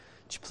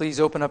Would you please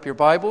open up your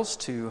Bibles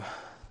to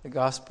the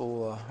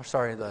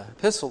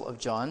Epistle of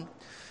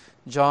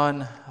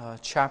John,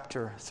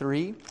 chapter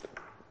 3.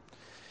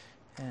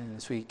 And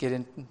as we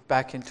get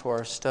back into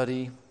our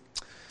study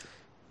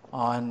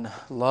on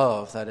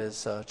love, that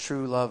is,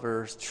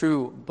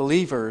 true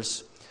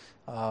believers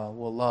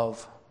will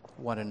love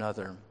one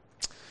another.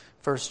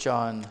 1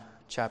 John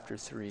chapter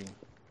 3,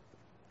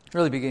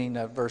 really beginning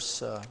at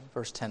verse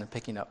 10 and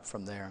picking up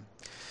from there.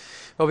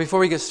 Well, before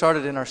we get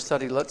started in our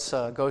study, let's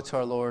go to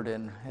our Lord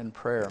in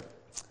prayer.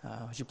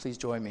 Would you please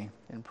join me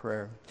in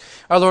prayer?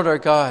 Our Lord, our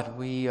God,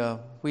 we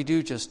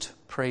do just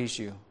praise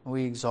you,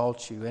 we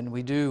exalt you, and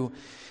we do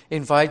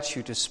invite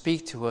you to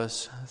speak to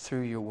us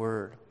through your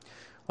word.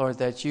 Lord,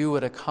 that you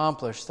would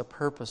accomplish the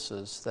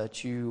purposes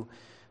that you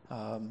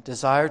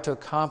desire to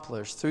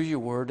accomplish through your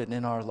word and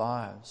in our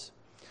lives.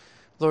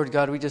 Lord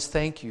God, we just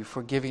thank you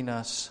for giving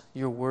us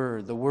your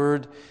word, the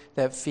word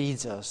that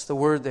feeds us, the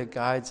word that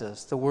guides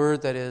us, the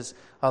word that is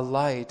a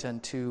light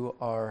unto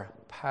our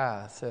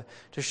path,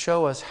 to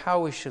show us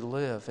how we should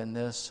live in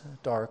this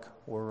dark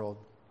world.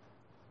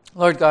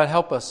 Lord God,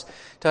 help us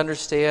to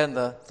understand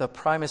the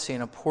primacy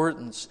and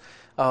importance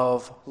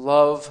of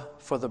love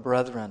for the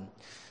brethren,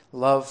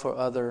 love for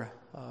other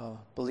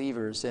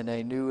believers in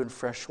a new and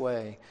fresh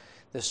way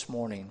this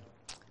morning.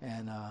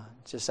 And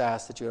just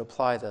ask that you would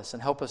apply this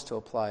and help us to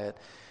apply it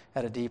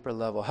at a deeper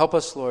level. Help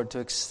us, Lord, to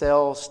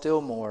excel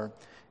still more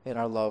in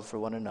our love for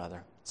one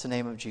another. It's the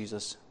name of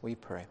Jesus we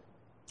pray.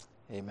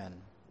 Amen.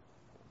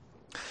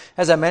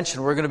 As I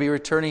mentioned, we're going to be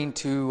returning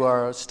to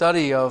our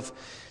study of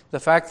the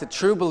fact that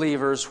true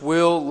believers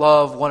will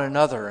love one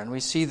another. And we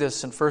see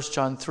this in 1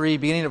 John 3,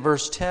 beginning at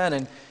verse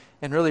 10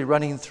 and really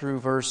running through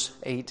verse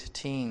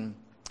 18.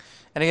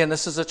 And again,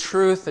 this is a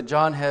truth that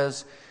John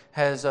his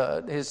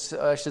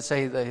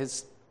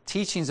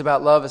teachings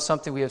about love is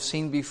something we have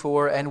seen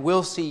before and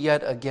will see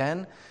yet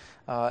again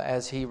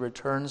as he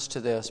returns to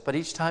this. But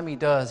each time he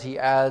does, he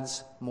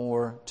adds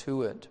more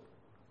to it.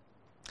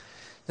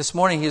 This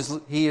morning,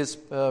 he is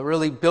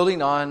really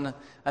building on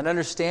an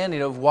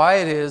understanding of why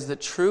it is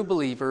that true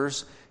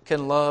believers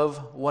can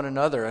love one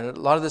another. And a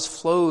lot of this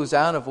flows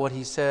out of what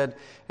he said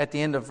at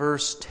the end of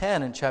verse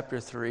 10 in chapter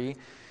 3,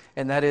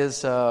 and that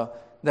is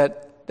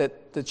that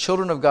the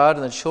children of God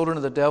and the children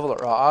of the devil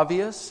are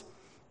obvious.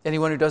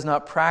 Anyone who does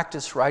not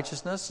practice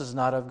righteousness is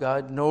not of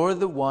God, nor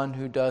the one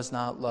who does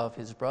not love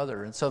his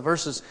brother. And so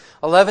verses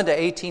 11 to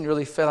 18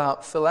 really fill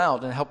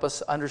out and help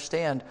us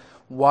understand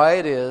why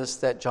it is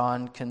that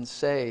John can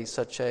say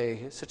such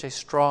a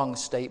strong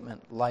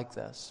statement like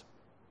this.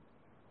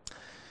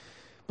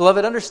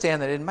 Beloved,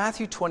 understand that in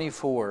Matthew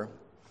 24,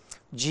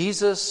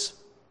 Jesus,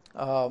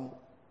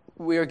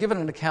 we are given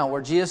an account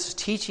where Jesus is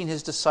teaching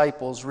his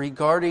disciples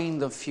regarding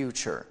the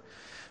future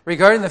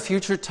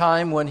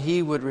time when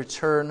he would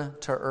return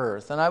to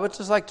earth. And I would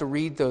just like to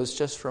read those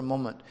just for a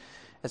moment.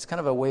 It's kind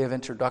of a way of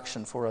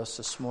introduction for us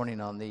this morning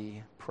on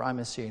the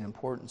primacy and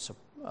importance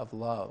of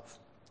love.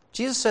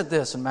 Jesus said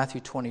this in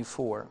Matthew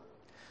 24,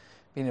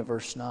 beginning at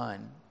verse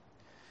 9.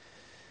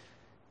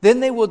 Then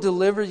they will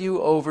deliver you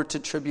over to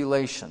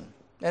tribulation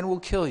and will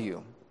kill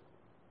you,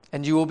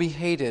 and you will be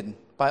hated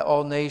by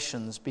all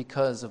nations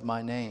because of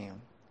my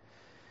name.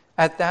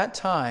 At that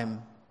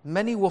time,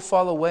 many will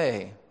fall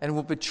away and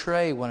will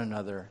betray one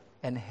another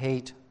and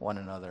hate one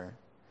another.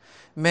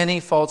 Many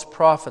false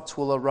prophets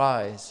will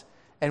arise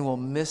and will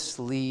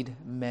mislead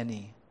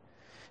many.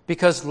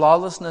 Because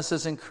lawlessness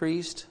is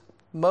increased,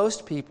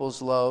 most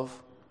people's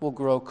love will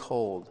grow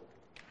cold.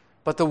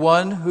 But the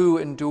one who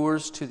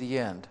endures to the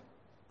end,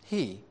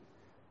 he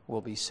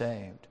will be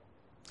saved.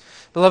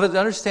 Beloved,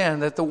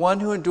 understand that the one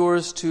who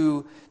endures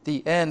to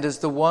the end is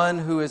the one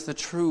who is the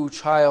true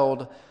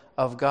child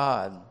of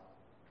God,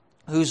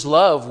 whose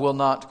love will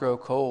not grow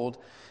cold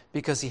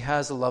because he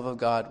has the love of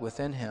God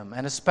within him.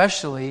 And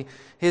especially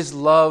his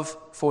love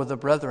for the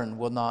brethren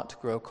will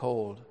not grow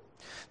cold.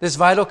 This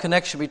vital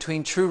connection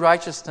between true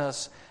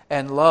righteousness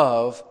and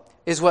love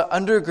is what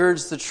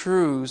undergirds the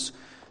truths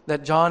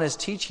that John is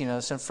teaching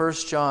us in 1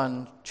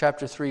 John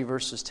chapter 3,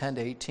 verses 10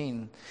 to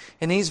 18.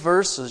 In these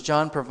verses,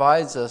 John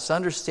provides us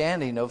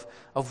understanding of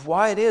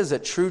why it is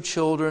that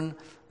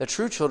the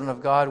true children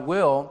of God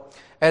will,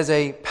 as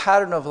a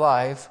pattern of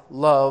life,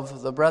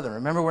 love the brethren.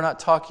 Remember, we're not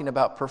talking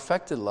about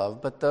perfected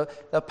love, but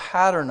the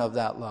pattern of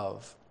that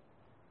love.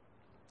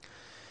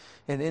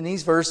 And in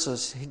these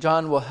verses,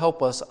 John will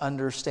help us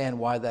understand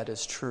why that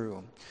is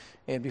true.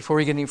 And before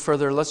we get any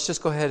further, let's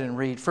just go ahead and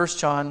read 1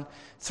 John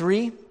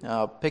 3,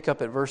 pick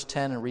up at verse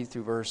 10 and read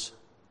through verse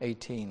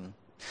 18.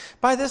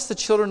 By this the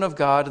children of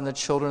God and the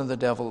children of the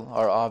devil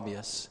are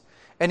obvious.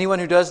 Anyone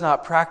who does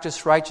not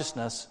practice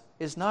righteousness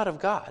is not of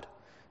God,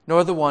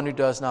 nor the one who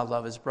does not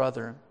love his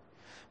brother.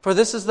 For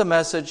this is the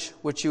message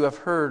which you have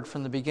heard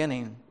from the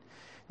beginning,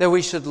 that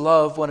we should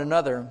love one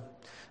another,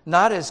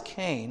 not as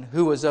Cain,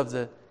 who was of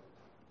the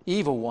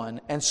evil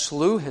one, and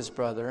slew his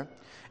brother.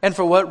 And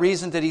for what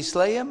reason did he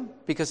slay him?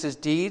 Because his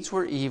deeds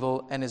were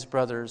evil and his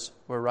brothers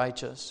were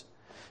righteous.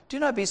 Do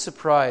not be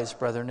surprised,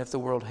 brethren, if the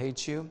world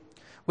hates you.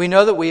 We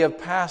know that we have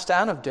passed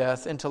out of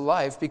death into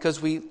life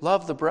because we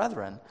love the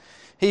brethren.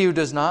 He who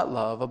does not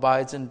love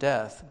abides in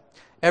death.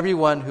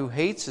 Everyone who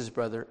hates his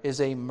brother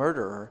is a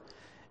murderer,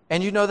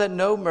 and you know that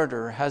no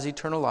murderer has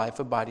eternal life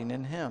abiding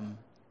in him.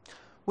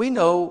 We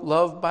know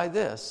love by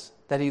this,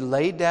 that he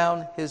laid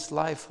down his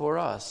life for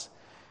us,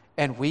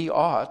 and we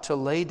ought to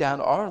lay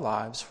down our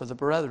lives for the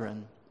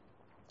brethren.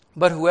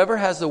 But whoever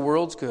has the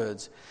world's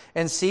goods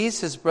and sees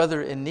his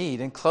brother in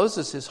need and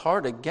closes his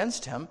heart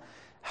against him,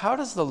 how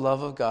does the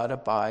love of God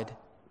abide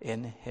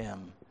in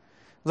him?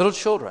 Little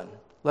children,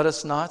 let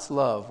us not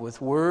love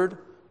with word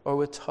or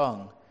with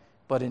tongue,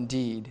 but in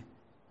deed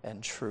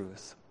and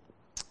truth.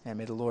 And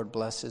may the Lord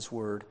bless his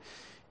word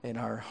in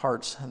our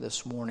hearts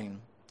this morning.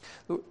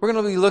 We're going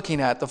to be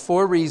looking at the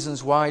 4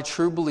 reasons why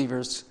true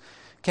believers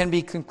can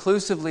be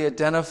conclusively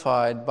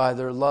identified by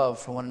their love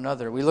for one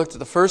another. We looked at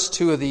the first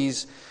 2 of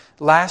these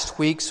last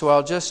week, so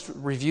I'll just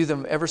review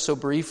them ever so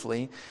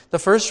briefly. The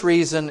first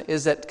reason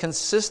is that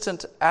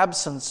consistent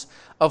absence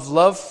of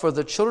love for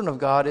the children of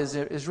God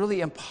is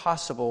really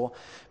impossible,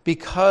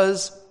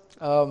 because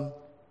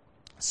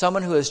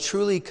someone who has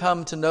truly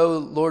come to know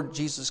Lord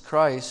Jesus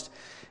Christ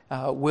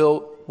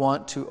will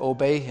want to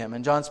obey him.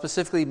 And John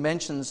specifically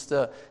mentions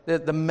the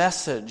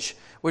message,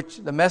 which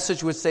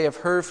they have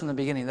heard from the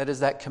beginning, that is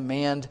that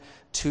command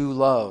to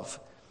love.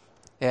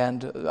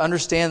 And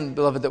understand,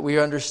 beloved, that we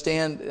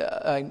understand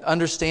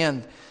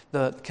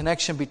the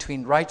connection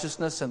between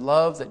righteousness and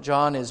love that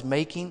John is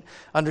making.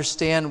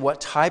 Understand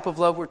what type of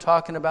love we're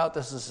talking about.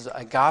 This is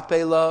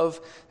agape love.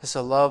 This is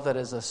a love that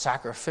is a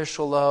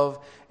sacrificial love.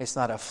 It's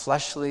not a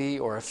fleshly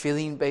or a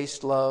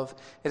feeling-based love.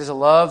 It is a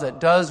love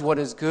that does what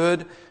is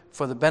good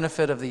for the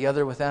benefit of the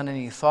other without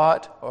any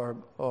thought or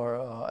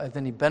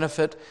any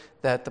benefit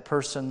that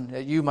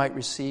that you might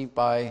receive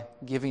by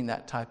giving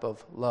that type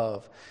of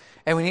love.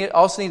 And we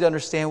also need to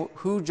understand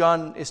who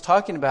John is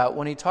talking about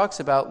when he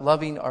talks about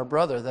loving our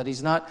brother, that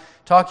he's not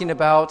talking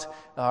about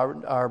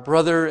our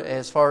brother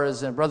as far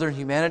as a brother in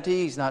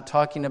humanity. He's not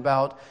talking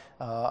about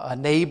a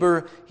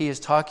neighbor. He is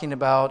talking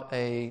about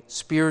a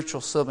spiritual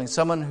sibling,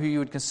 someone who you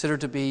would consider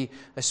to be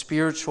a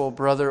spiritual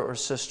brother or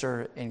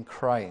sister in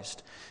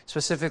Christ,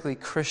 specifically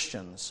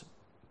Christians.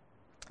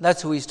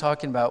 That's who he's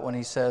talking about when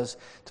he says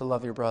to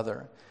love your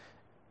brother.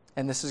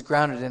 And this is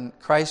grounded in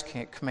Christ's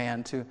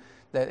command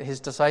that his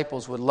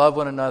disciples would love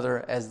one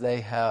another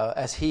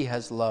as he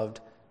has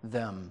loved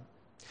them.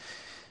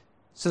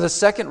 So the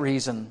second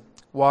reason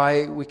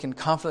why we can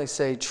confidently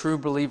say true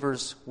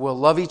believers will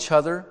love each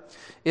other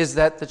is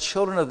that the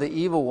children of the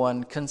evil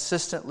one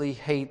consistently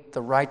hate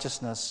the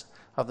righteousness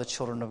of the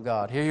children of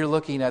God. Here you're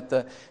looking at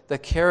the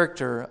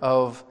character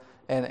of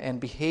and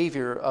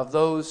behavior of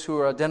those who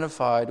are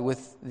identified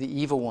with the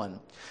evil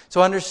one.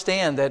 So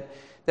understand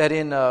that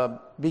in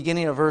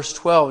beginning of verse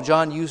 12,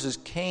 John uses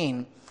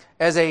Cain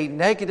as a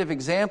negative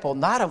example,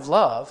 not of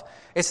love.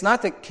 It's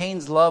not that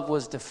Cain's love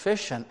was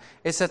deficient.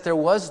 It's that there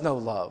was no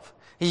love.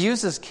 He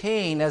uses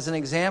Cain as an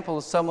example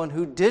of someone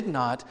who did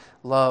not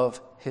love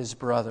his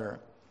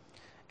brother.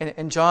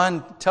 And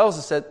John tells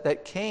us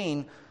that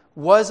Cain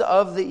was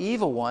of the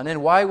evil one.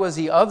 And why was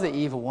he of the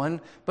evil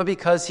one? But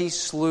because he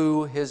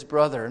slew his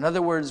brother. In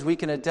other words, we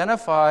can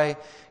identify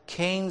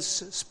Cain's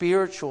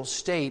spiritual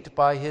state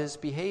by his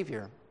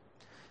behavior.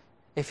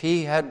 If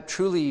he had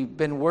truly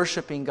been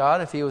worshiping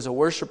God, if he was a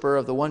worshiper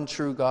of the one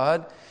true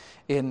God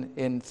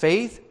in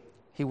faith,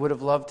 he would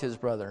have loved his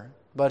brother.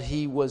 But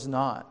he was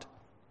not.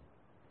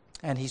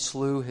 And he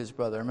slew his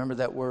brother. Remember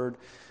that word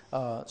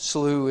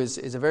slew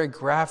is a very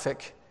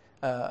graphic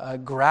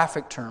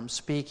term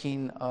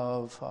speaking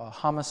of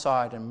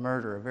homicide and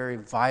murder, a very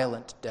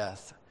violent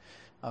death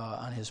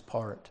on his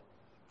part.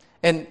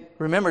 And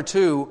remember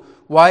too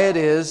why it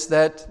is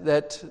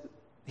that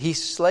he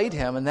slayed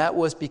him, and that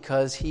was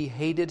because he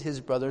hated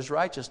his brother's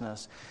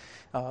righteousness.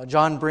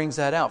 John brings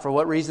that out. For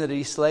what reason did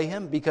he slay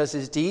him? Because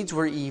his deeds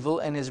were evil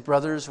and his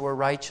brothers were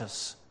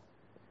righteous.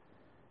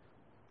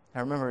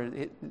 Now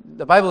remember,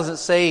 the Bible isn't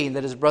saying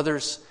that his brother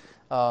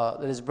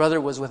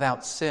was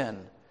without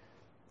sin.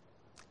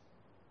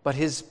 But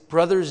his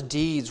brother's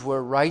deeds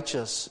were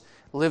righteous,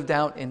 lived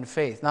out in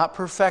faith. Not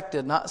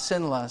perfected, not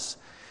sinless,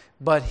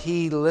 but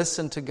he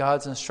listened to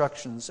God's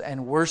instructions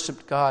and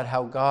worshiped God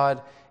how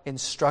God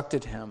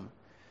instructed him.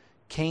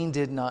 Cain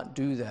did not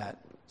do that.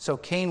 So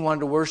Cain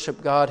wanted to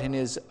worship God in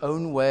his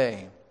own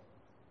way.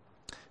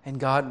 And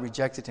God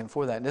rejected him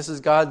for that. And this is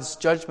God's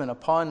judgment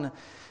upon,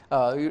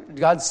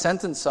 God's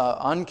sentence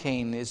on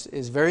Cain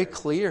is very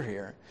clear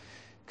here.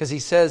 Because he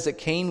says that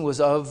Cain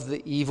was of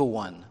the evil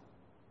one.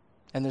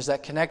 And there's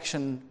that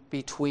connection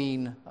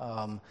between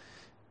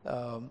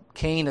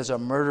Cain as a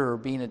murderer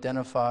being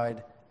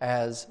identified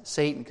as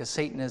Satan. Because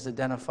Satan is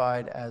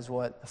identified as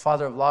what? The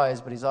father of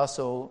lies, but he's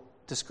also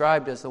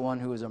described as the one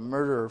who is a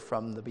murderer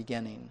from the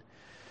beginning.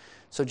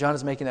 So John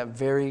is making that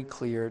very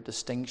clear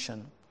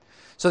distinction.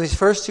 So these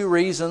first two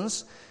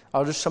reasons,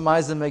 I'll just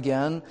surmise them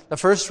again. The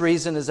first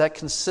reason is that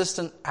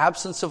consistent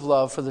absence of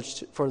love for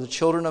the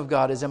children of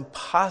God is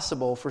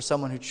impossible for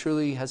someone who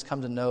truly has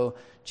come to know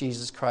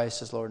Jesus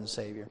Christ as Lord and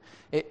Savior.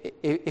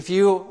 If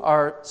you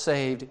are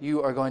saved,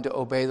 you are going to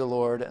obey the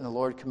Lord, and the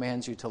Lord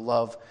commands you to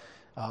love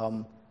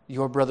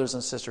your brothers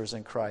and sisters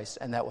in Christ,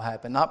 and that will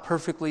happen. Not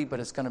perfectly, but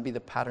it's going to be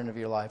the pattern of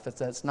your life. If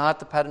that's not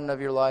the pattern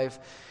of your life,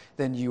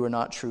 then you are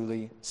not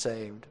truly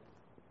saved.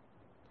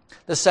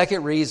 The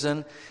second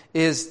reason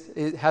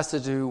it has to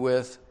do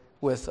with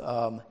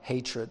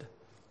hatred.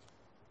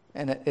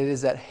 And it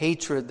is that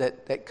hatred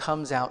that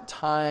comes out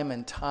time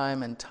and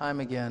time and time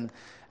again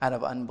out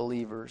of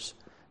unbelievers.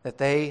 That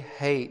they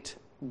hate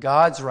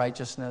God's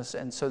righteousness,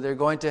 and so they're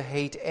going to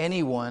hate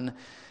anyone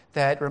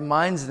that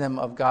reminds them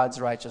of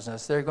God's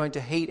righteousness. They're going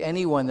to hate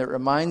anyone that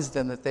reminds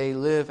them that they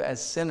live as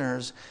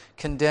sinners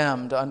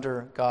condemned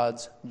under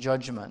God's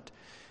judgment.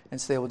 And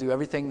so they will do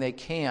everything they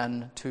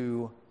can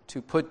to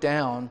put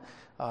down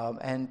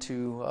and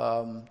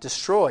to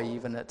destroy,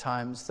 even at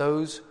times,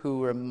 those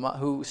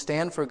who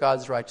stand for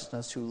God's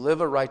righteousness, who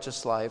live a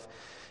righteous life,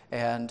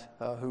 and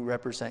who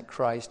represent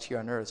Christ here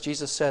on earth.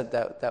 Jesus said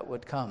that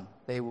would come.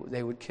 They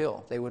would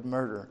kill. They would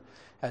murder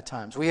at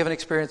times. We haven't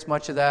experienced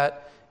much of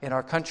that in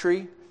our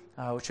country,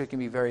 which we can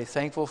be very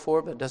thankful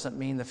for, but it doesn't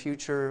mean the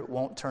future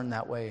won't turn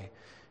that way,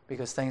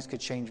 because things could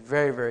change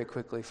very, very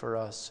quickly for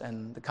us,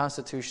 and the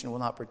Constitution will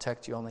not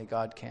protect you, only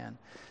God can.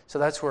 So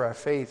that's where our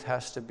faith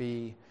has to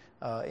be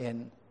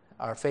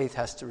our faith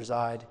has to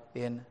reside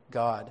in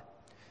God.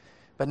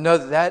 But know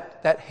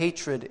that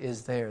hatred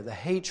is there. The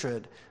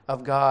hatred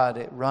of God,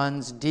 it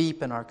runs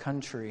deep in our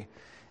country,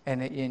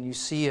 and you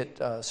see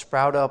it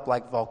sprout up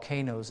like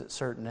volcanoes at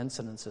certain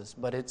incidences,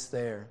 but it's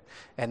there.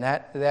 And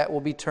that will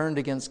be turned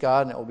against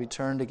God, and it will be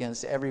turned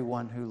against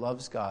everyone who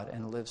loves God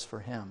and lives for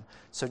Him.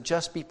 So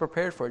just be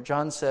prepared for it.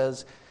 John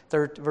says,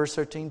 verse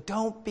 13,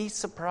 don't be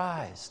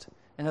surprised.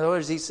 In other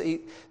words,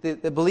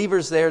 the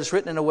believers there is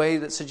written in a way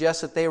that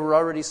suggests that they were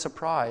already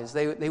surprised.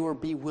 They were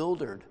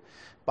bewildered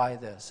by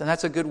this. And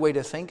that's a good way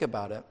to think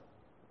about it,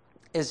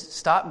 is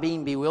stop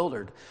being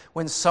bewildered.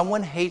 When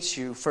someone hates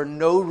you for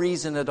no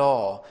reason at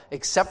all,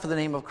 except for the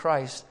name of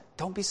Christ,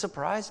 don't be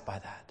surprised by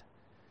that.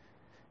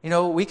 You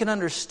know, we can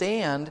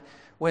understand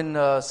when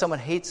someone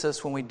hates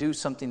us when we do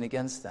something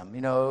against them.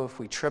 You know, if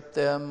we trip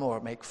them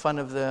or make fun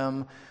of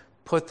them,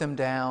 put them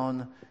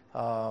down,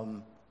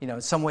 in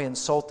some way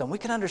insult them. We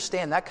can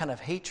understand that kind of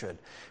hatred.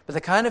 But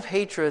the kind of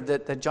hatred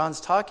that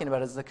John's talking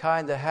about is the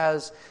kind that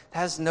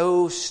has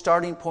no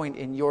starting point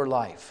in your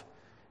life.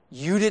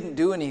 You didn't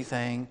do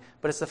anything,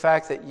 but it's the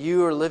fact that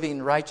you are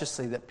living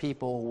righteously that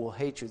people will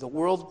hate you. The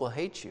world will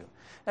hate you.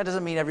 That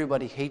doesn't mean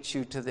everybody hates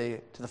you to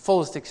the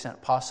fullest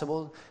extent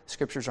possible.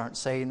 Scriptures aren't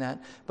saying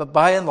that. But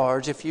by and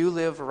large, if you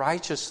live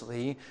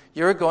righteously,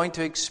 you're going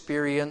to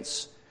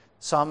experience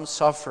some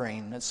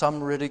suffering and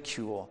some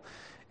ridicule.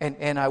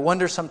 And I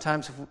wonder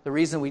sometimes if the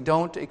reason we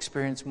don't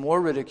experience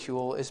more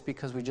ridicule is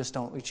because we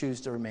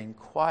choose to remain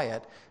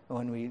quiet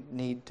when we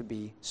need to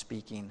be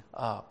speaking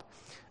up.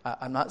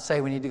 I'm not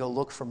saying we need to go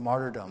look for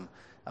martyrdom.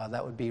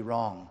 That would be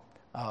wrong.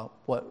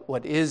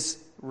 What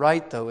is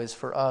right, though, is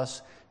for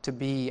us to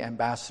be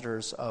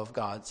ambassadors of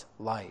God's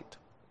light.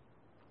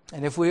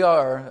 And if we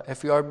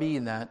are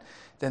being that,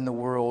 then the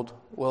world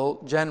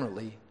will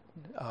generally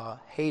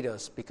hate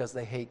us because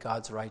they hate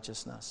God's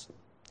righteousness.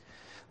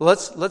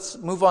 Let's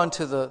move on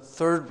to the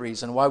third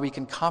reason why we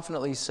can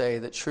confidently say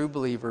that true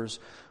believers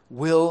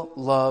will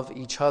love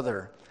each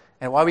other,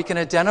 and why we can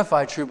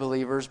identify true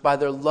believers by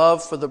their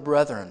love for the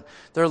brethren.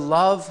 Their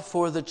love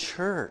for the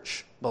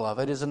church,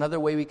 beloved, is another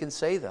way we can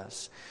say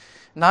this.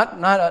 Not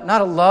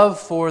a love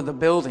for the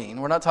building.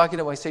 We're not talking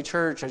about, when I say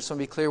church, I just want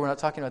to be clear, we're not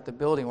talking about the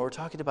building. We're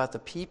talking about the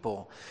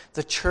people,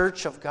 the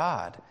church of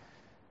God.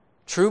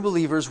 True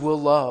believers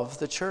will love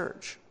the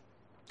church.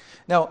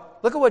 Now,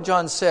 look at what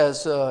John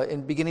says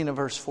in beginning of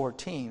verse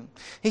 14.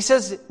 He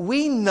says,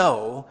 we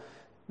know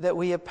that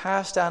we have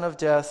passed out of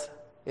death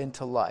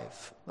into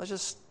life. Let's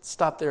just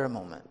stop there a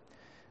moment.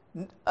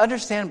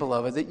 Understand,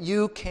 beloved, that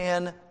you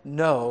can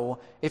know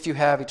if you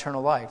have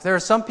eternal life. There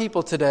are some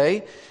people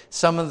today,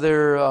 some of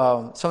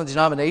the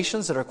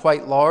denominations that are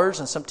quite large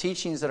and some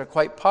teachings that are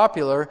quite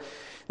popular,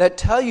 that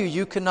tell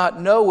you cannot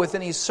know with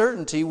any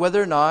certainty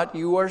whether or not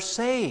you are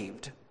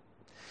saved.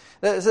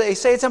 They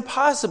say it's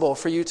impossible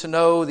for you to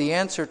know the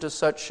answer to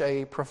such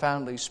a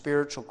profoundly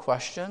spiritual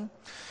question.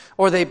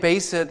 Or they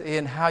base it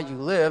in how you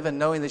live, and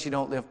knowing that you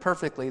don't live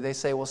perfectly, they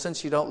say, well,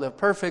 since you don't live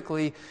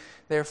perfectly,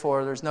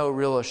 therefore there's no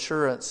real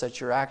assurance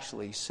that you're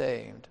actually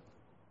saved.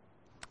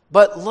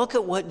 But look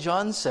at what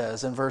John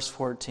says in verse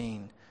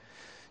 14.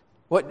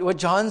 What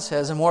John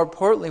says, and more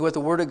importantly, what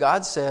the Word of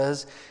God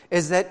says,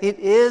 is that it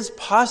is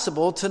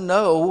possible to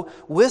know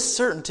with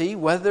certainty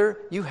whether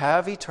you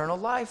have eternal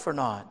life or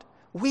not.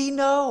 We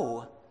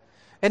know.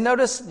 And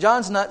notice,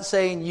 John's not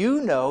saying you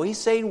know, he's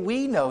saying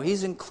we know.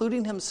 He's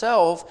including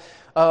himself,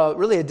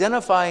 really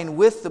identifying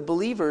with the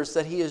believers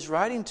that he is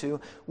writing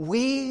to.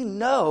 We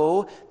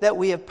know that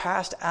we have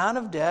passed out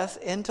of death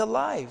into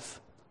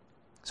life.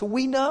 So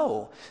we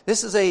know.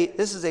 This is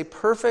a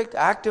perfect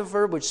active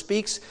verb which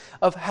speaks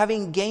of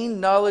having gained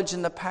knowledge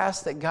in the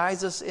past that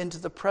guides us into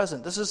the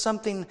present. This is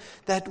something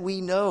that we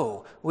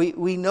know.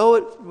 We know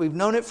it. We've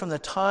known it from the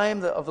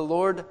time of the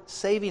Lord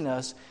saving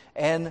us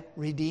and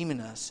redeeming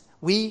us.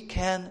 We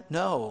can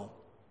know.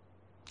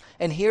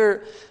 And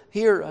here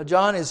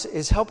John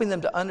is helping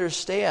them to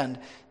understand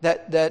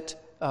that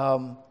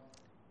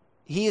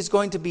he is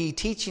going to be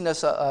teaching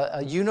us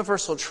a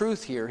universal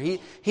truth here. He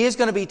is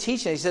going to be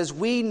teaching. He says,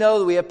 we know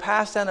that we have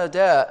passed out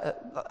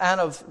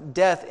of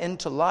death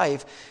into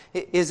life.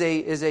 It is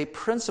a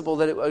principle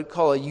that it would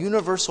call a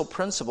universal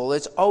principle.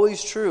 It's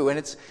always true. And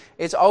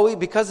it's always,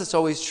 because it's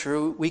always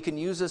true, we can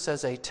use this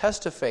as a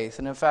test of faith.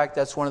 And in fact,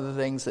 that's one of the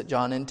things that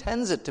John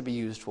intends it to be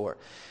used for,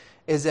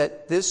 is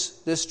that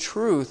this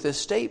truth, this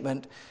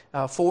statement,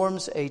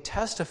 forms a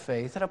test of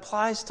faith that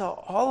applies to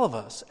all of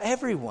us,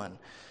 everyone.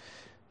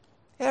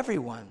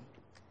 Everyone.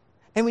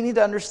 And we need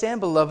to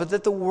understand, beloved,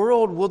 that the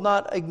world will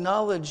not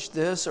acknowledge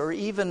this or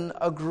even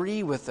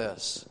agree with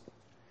this.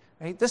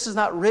 Right? This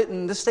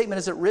statement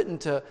isn't written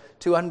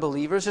to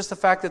unbelievers. Just the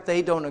fact that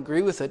they don't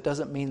agree with it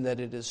doesn't mean that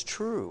it is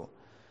true.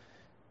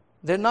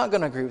 They're not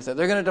going to agree with it.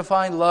 They're going to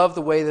define love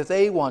the way that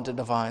they want to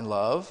define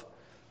love,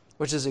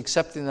 which is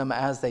accepting them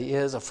as they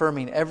is,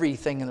 affirming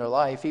everything in their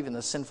life, even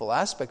the sinful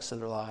aspects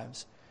of their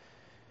lives.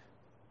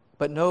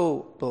 But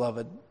know,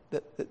 beloved,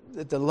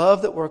 that the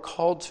love that we're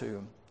called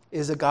to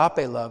is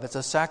agape love. It's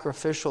a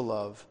sacrificial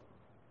love.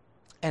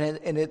 And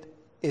it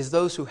is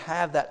those who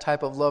have that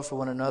type of love for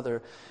one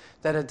another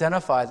that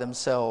identify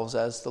themselves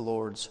as the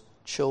Lord's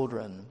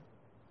children.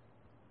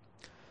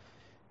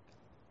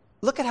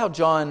 Look at how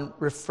John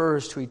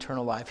refers to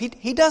eternal life.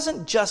 He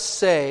doesn't just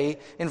say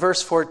in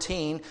verse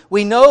 14,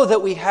 we know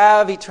that we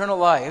have eternal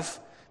life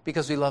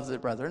because we love the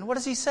brethren. What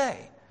does he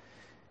say?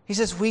 He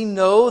says, we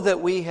know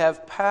that we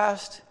have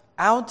passed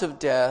out of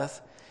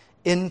death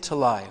into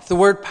life. The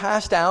word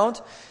passed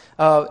out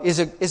is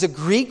a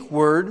Greek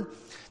word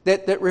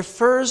that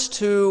refers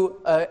to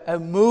a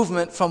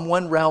movement from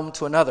one realm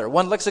to another.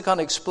 One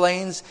lexicon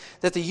explains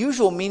that the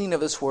usual meaning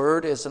of this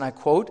word is, and I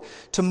quote,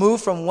 to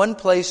move from one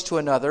place to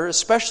another,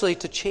 especially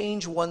to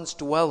change one's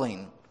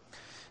dwelling.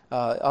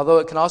 Although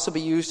it can also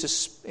be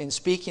used in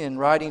speaking and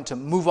writing to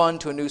move on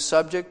to a new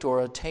subject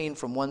or attain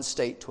from one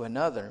state to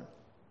another.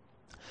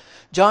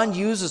 John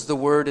uses the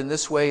word in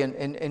this way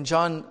in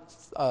John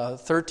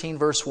 13,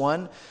 verse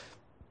 1,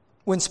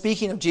 when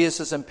speaking of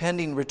Jesus'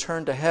 impending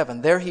return to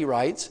heaven. There he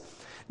writes,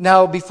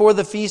 now before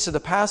the feast of the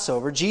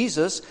Passover,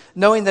 Jesus,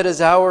 knowing that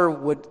his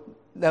hour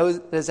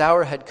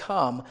had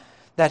come,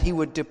 that he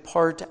would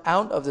depart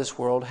out of this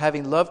world,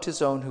 having loved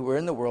his own who were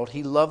in the world,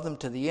 he loved them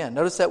to the end.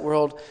 Notice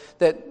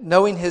that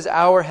knowing his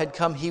hour had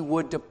come, he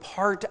would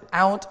depart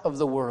out of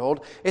the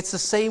world. It's the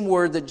same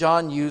word that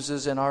John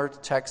uses in our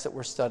text that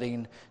we're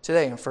studying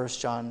today in 1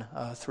 John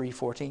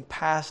 3:14,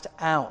 passed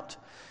out.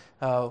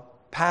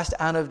 Passed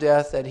out of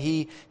death, that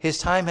his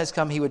time has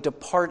come, he would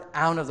depart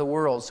out of the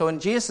world. So in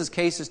Jesus'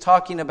 case, is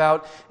talking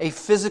about a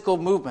physical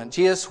movement.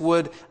 Jesus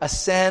would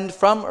ascend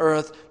from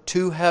earth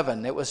to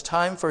heaven. It was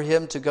time for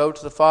him to go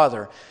to the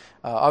Father.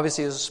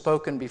 Obviously, it was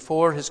spoken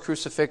before his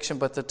crucifixion,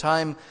 but the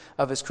time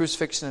of his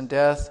crucifixion and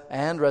death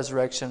and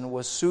resurrection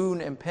was soon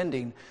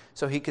impending,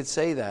 so he could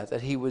say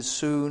that he would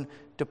soon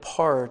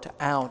depart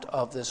out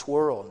of this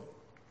world.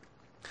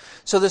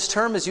 So this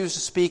term is used to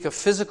speak of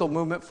physical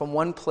movement from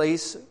one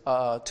place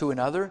to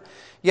another,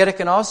 yet it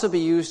can also be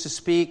used to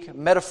speak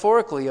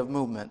metaphorically of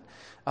movement,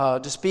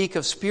 to speak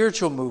of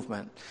spiritual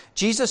movement.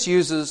 Jesus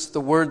uses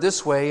the word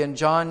this way in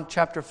John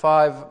chapter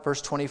 5,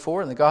 verse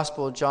 24, in the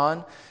Gospel of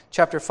John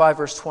chapter 5,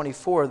 verse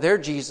 24. There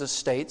Jesus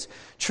states,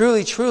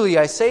 truly, truly,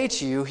 I say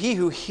to you, he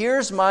who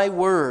hears my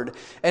word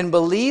and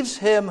believes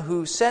him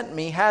who sent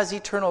me has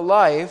eternal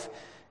life,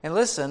 and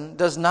listen,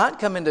 does not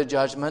come into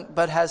judgment,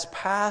 but has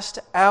passed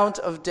out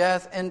of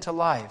death into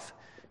life.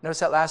 Notice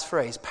that last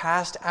phrase,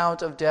 passed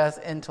out of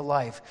death into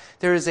life.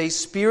 There is a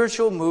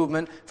spiritual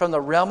movement from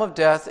the realm of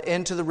death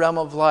into the realm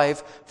of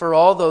life for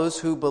all those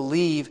who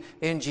believe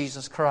in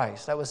Jesus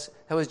Christ. That was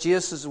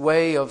Jesus'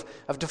 way of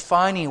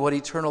defining what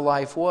eternal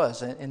life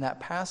was in that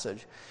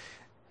passage.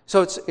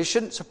 So it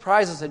shouldn't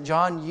surprise us that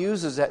John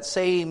uses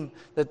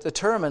the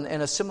term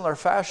in a similar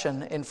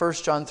fashion in 1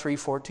 John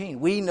 3:14.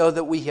 We know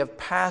that we have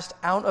passed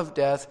out of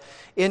death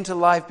into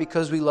life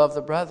because we love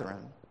the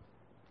brethren.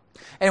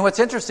 And what's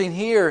interesting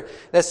here,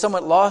 that's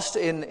somewhat lost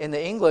in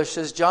the English,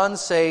 is John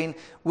saying,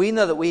 we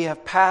know that we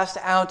have passed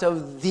out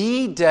of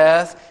the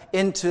death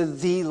into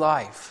the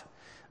life.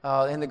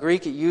 In the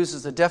Greek, it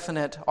uses a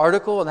definite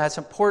article, and that's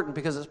important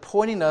because it's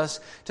pointing us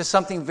to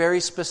something very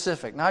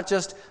specific. Not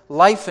just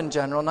life in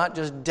general, not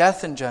just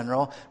death in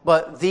general,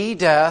 but the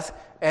death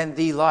and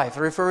the life,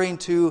 referring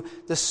to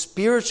the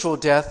spiritual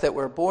death that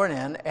we're born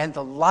in and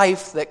the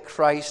life that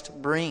Christ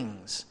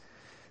brings.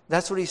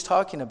 That's what he's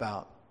talking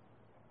about.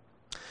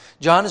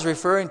 John is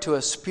referring to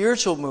a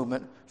spiritual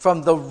movement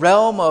from the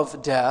realm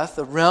of death,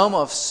 the realm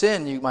of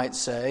sin, you might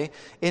say,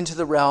 into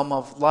the realm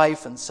of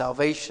life and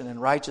salvation and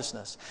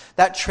righteousness.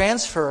 That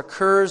transfer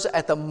occurs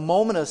at the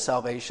moment of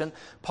salvation.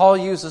 Paul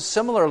uses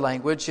similar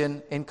language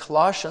in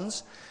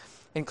Colossians.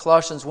 In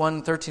Colossians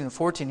 1:13 and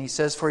 14, he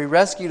says, "For he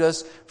rescued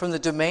us from the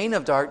domain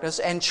of darkness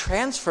and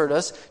transferred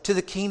us to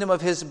the kingdom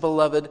of his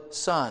beloved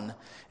Son,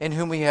 in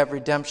whom we have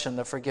redemption,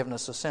 the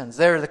forgiveness of sins."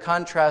 There, the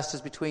contrast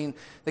is between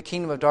the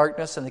kingdom of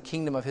darkness and the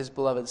kingdom of his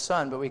beloved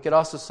Son. But we could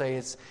also say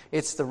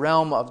it's the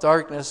realm of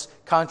darkness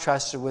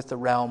contrasted with the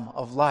realm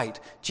of light.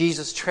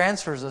 Jesus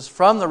transfers us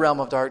from the realm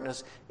of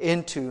darkness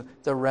into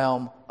the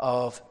realm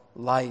of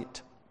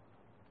light.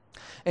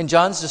 In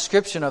John's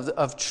description of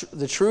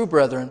the true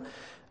brethren,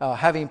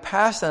 having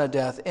passed out of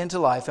death into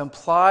life,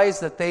 implies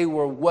that they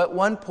were at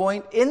one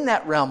point in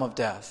that realm of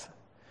death,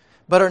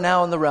 but are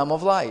now in the realm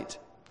of light.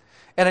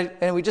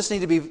 And we just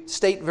need to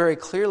state very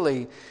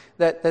clearly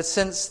that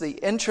since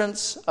the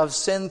entrance of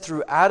sin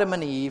through Adam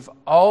and Eve,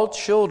 all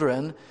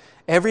children,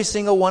 every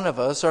single one of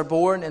us, are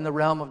born in the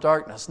realm of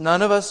darkness.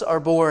 None of us are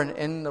born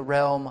in the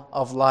realm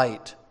of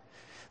light.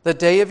 The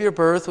day of your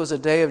birth was a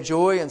day of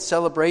joy and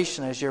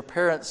celebration as your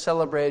parents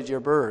celebrated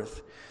your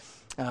birth.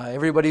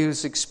 Everybody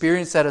who's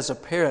experienced that as a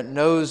parent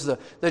knows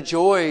the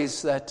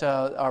joys that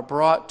are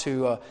brought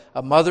to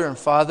a mother and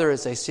father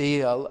as they see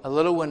a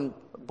little one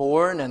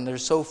born, and they're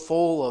so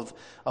full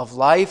of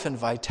life and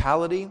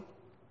vitality.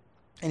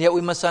 And yet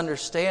we must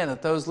understand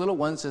that those little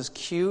ones, as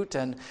cute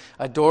and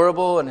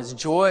adorable and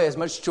as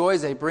much joy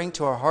as they bring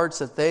to our hearts,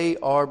 that they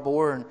are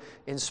born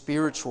in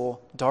spiritual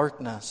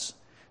darkness.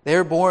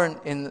 They're born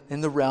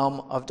in the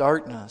realm of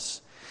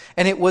darkness.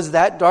 And it was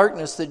that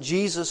darkness that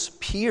Jesus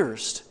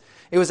pierced.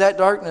 It was that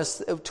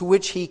darkness to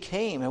which he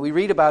came. And we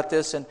read about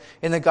this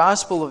in the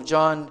Gospel of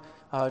John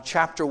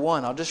chapter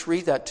 1. I'll just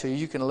read that to you.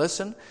 You can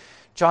listen.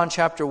 John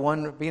chapter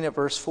 1, beginning at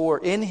verse 4.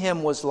 "In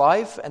him was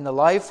life, and the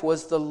life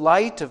was the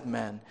light of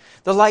men.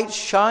 The light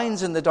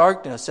shines in the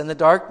darkness, and the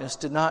darkness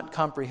did not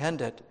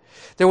comprehend it.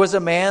 There was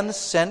a man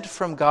sent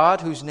from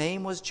God whose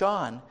name was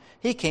John.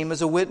 He came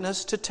as a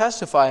witness to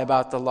testify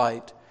about the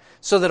light,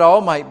 so that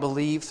all might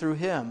believe through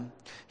him.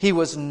 He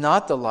was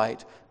not the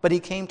light, but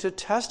he came to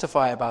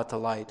testify about the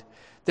light.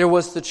 There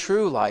was the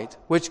true light,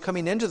 which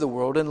coming into the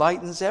world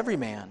enlightens every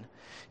man.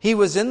 He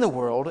was in the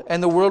world,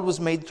 and the world was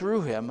made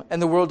through him,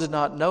 and the world did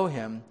not know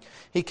him.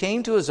 He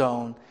came to his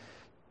own,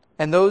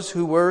 and those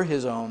who were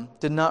his own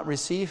did not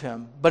receive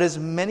him. But as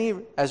many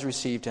as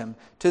received him,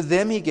 to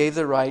them he gave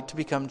the right to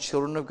become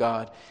children of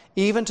God,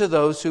 even to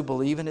those who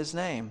believe in his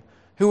name,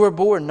 who were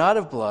born not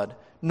of blood,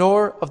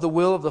 nor of the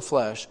will of the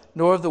flesh,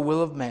 nor of the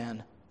will of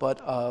man,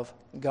 but of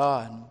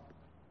God."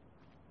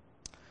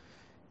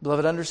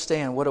 Beloved,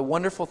 understand what a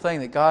wonderful thing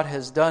that God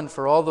has done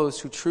for all those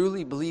who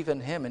truly believe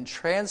in him in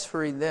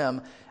transferring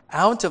them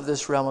out of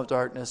this realm of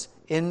darkness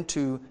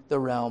into the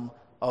realm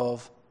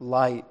of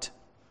light.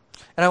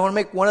 And I want to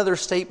make one other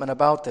statement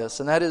about this,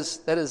 and that is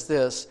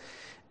this.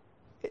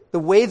 The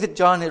way that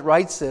John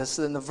writes this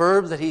and the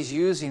verb that he's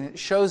using, it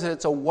shows that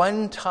it's a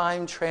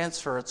one-time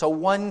transfer. It's a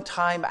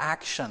one-time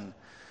action.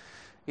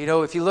 You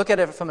know, if you look at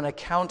it from an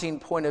accounting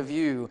point of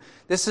view,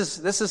 this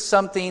is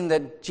something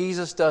that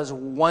Jesus does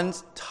one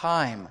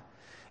time.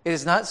 It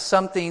is not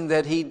something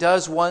that he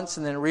does once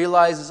and then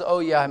realizes, oh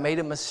yeah, I made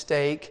a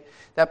mistake.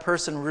 That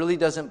person really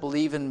doesn't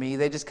believe in me.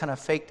 They just kind of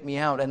faked me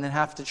out, and then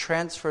have to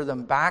transfer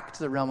them back to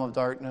the realm of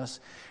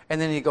darkness.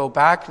 And then you go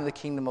back to the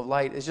kingdom of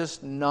light. It's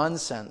just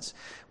nonsense.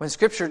 When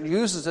Scripture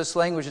uses this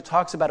language, it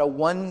talks about a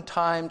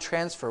one-time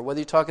transfer.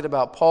 Whether you're talking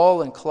about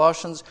Paul in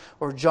Colossians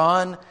or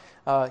John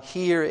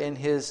here in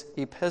his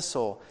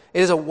epistle.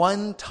 It is a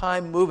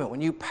one-time movement.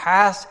 When you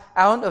pass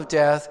out of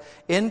death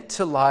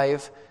into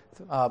life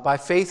by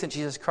faith in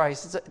Jesus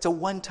Christ, it's a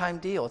one-time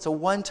deal. It's a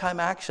one-time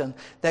action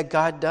that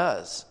God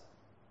does.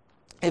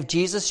 If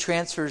Jesus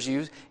transfers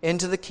you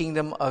into the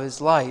kingdom of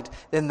his light,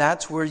 then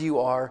that's where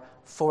you are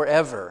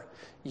forever.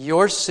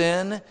 Your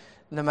sin,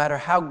 no matter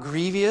how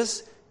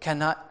grievous,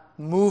 cannot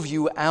move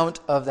you out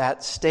of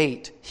that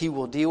state. He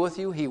will deal with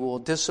you. He will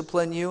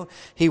discipline you.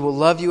 He will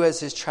love you as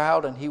his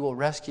child, and he will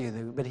rescue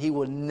you. But he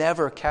will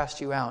never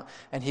cast you out,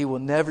 and he will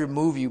never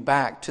move you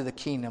back to the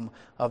kingdom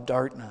of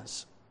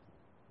darkness.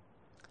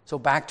 So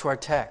back to our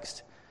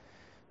text.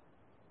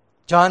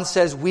 John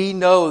says, we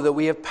know that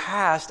we have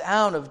passed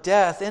out of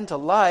death into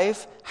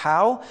life.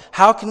 How?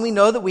 How can we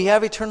know that we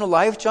have eternal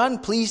life? John,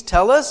 please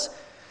tell us.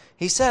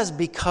 He says,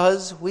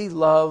 because we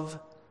love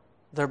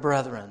their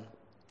brethren.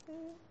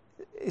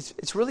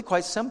 It's really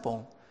quite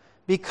simple.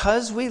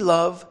 Because we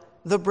love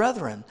the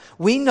brethren.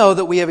 We know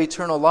that we have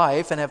eternal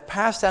life and have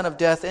passed out of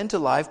death into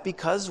life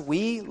because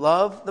we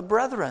love the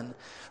brethren.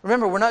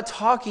 Remember, we're not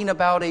talking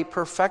about a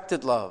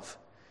perfected love.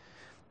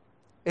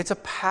 It's a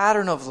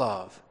pattern of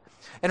love.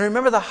 And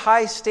remember the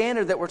high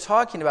standard that we're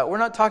talking about. We're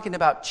not talking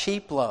about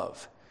cheap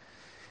love.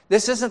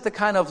 This isn't the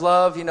kind of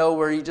love,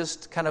 where you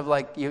just kind of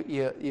like,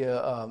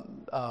 I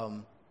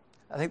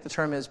think the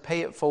term is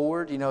pay it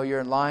forward.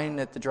 You're in line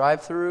at the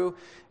drive-thru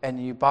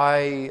and you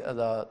buy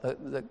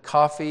the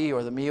coffee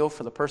or the meal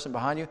for the person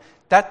behind you.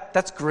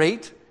 That's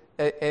great.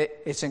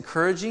 It's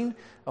encouraging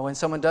when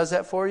someone does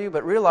that for you,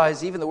 but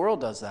realize even the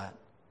world does that.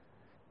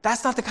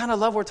 That's not the kind of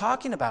love we're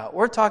talking about.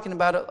 We're talking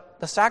about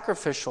the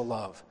sacrificial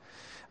love.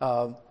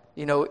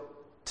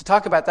 To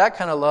talk about that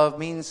kind of love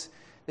means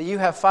that you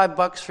have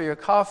 $5 for your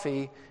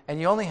coffee and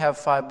you only have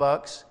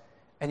 $5,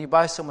 and you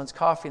buy someone's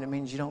coffee and it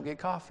means you don't get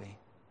coffee.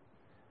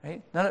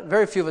 Right?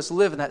 Very few of us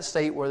live in that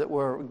state where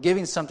we're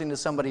giving something to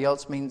somebody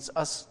else means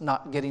us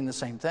not getting the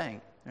same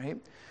thing. Right?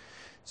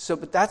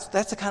 But that's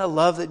the kind of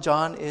love that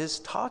John is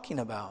talking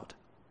about.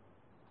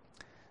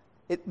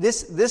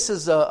 This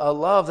is a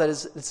love that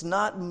it's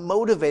not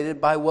motivated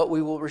by what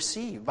we will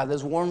receive, by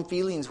those warm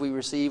feelings we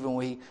receive when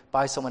we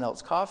buy someone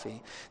else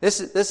coffee. This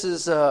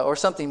is or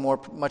something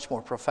much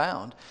more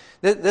profound.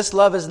 This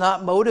love is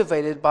not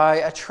motivated by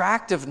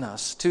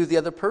attractiveness to the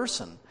other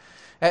person.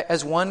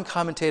 As one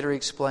commentator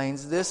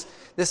explains, this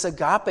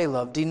agape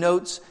love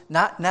denotes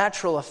not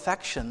natural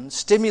affection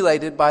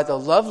stimulated by the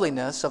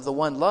loveliness of the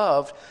one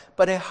loved,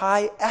 but a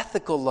high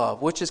ethical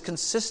love, which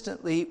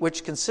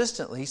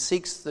consistently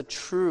seeks the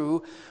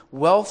true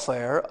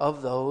welfare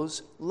of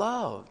those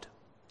loved.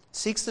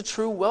 Seeks the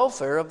true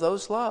welfare of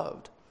those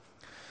loved.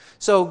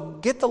 So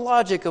get the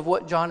logic of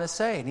what John is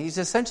saying. He's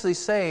essentially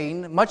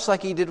saying, much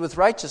like he did with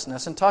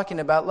righteousness and talking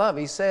about love,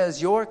 he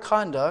says, your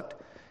conduct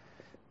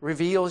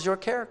reveals your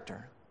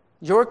character.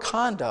 Your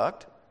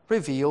conduct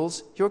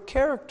reveals your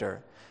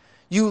character.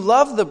 You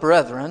love the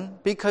brethren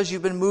because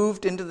you've been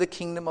moved into the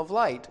kingdom of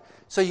light.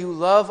 So you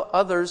love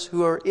others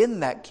who are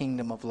in that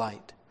kingdom of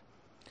light.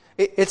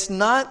 It's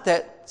not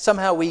that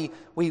somehow we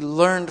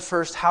learned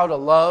first how to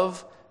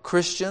love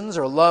Christians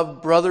or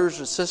love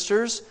brothers or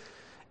sisters,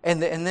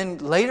 and then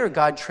later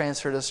God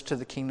transferred us to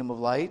the kingdom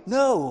of light.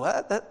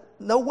 No,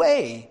 no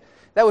way.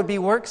 That would be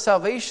work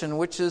salvation,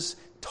 which is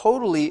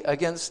totally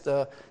against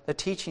the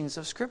teachings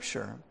of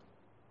Scripture.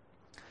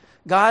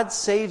 God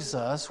saves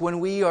us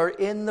when we are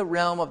in the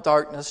realm of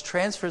darkness,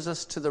 transfers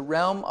us to the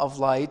realm of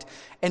light,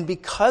 and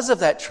because of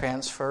that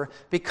transfer,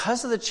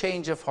 because of the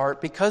change of heart,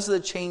 because of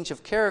the change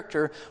of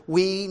character,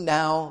 we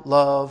now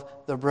love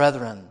the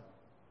brethren.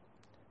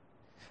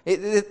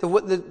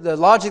 The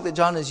logic that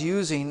John is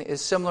using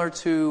is similar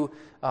to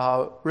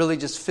really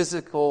just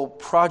physical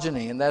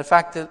progeny, and the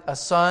fact that a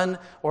son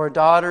or a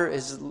daughter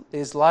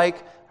is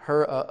like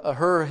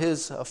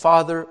his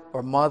father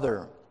or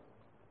mother.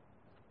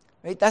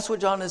 Right? That's what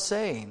John is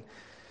saying.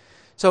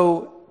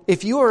 So,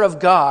 if you are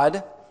of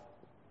God,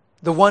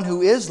 the one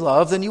who is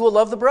love, then you will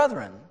love the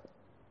brethren.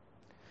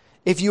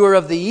 If you are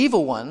of the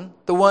evil one,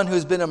 the one who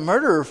has been a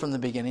murderer from the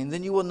beginning,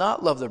 then you will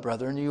not love the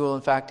brethren. You will,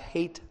 in fact,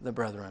 hate the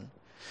brethren.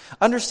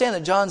 Understand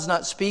that John's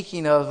not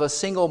speaking of a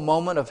single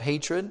moment of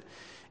hatred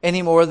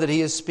any more than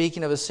he is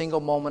speaking of a single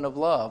moment of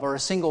love or a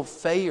single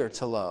failure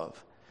to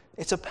love.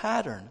 It's a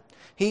pattern.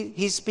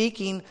 He's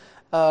speaking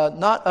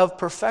not of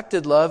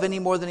perfected love any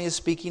more than he is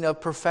speaking of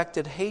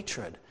perfected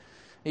hatred.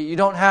 You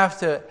don't have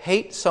to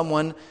hate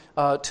someone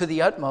to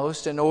the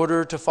utmost in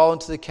order to fall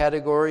into the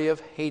category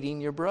of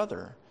hating your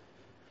brother.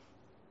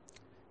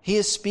 He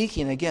is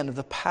speaking, again, of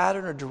the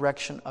pattern or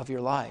direction of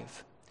your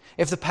life.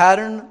 If the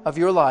pattern of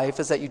your life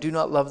is that you do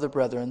not love the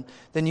brethren,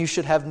 then you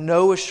should have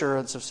no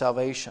assurance of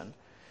salvation.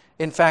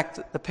 In fact,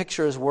 the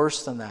picture is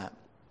worse than that.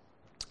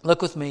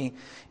 Look with me,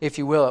 if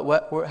you will,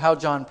 at how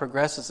John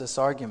progresses this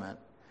argument.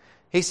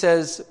 He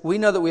says, we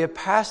know that we have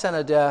passed out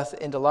of death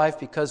into life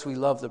because we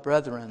love the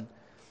brethren.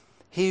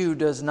 He who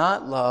does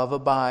not love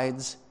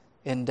abides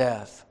in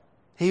death.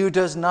 He who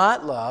does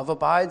not love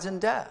abides in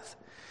death.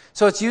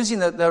 So it's using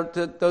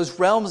those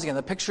realms again,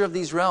 the picture of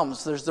these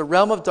realms. There's the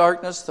realm of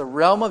darkness, the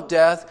realm of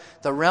death,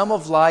 the realm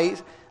of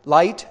light,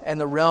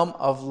 and the realm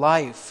of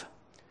life.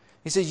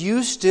 He says,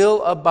 you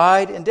still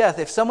abide in death.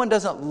 If someone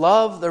doesn't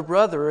love their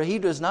brother, he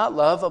does not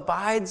love,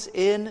 abides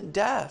in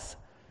death.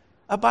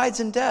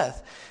 Abides in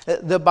death.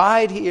 The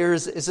abide here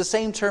is the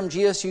same term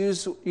Jesus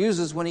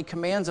uses when he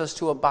commands us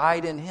to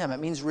abide in him.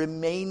 It means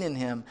remain in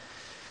him.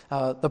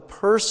 The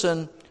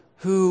person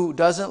who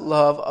doesn't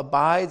love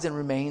abides and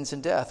remains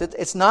in death.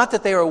 It's not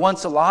that they were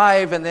once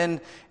alive and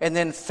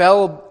then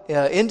fell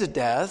into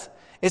death.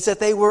 It's that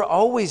they were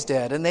always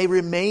dead and they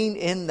remain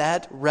in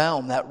that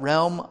realm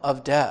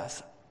of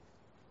death.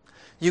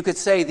 You could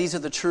say these are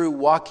the true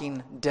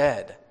walking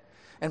dead.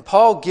 And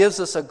Paul gives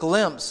us a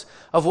glimpse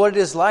of what it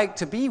is like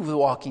to be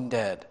walking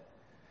dead.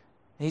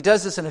 And he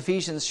does this in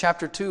Ephesians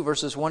chapter 2,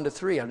 verses 1 to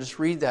 3. I'll just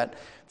read that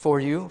for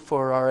you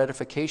for our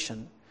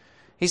edification.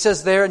 He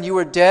says there, and you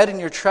were dead in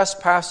your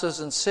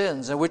trespasses and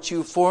sins, in which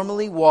you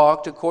formerly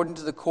walked according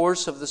to the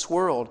course of this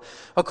world,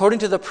 according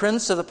to the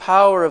prince of the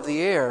power of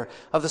the air,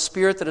 of the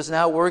spirit that is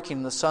now working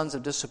in the sons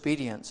of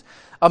disobedience.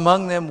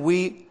 Among them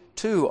we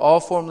too all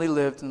formerly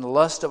lived in the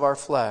lust of our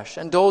flesh,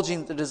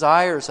 indulging the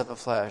desires of the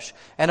flesh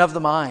and of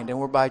the mind, and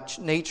were by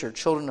nature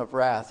children of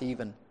wrath,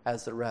 even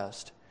as the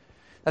rest.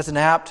 That's an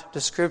apt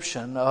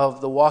description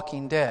of the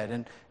walking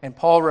dead. And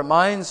Paul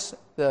reminds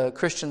the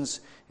Christians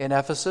in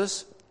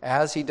Ephesus,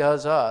 as he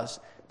does us,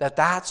 that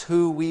that's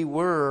who we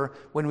were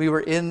when we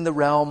were in the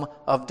realm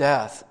of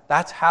death.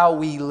 That's how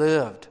we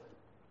lived.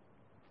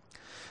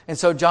 And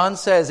so John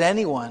says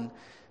anyone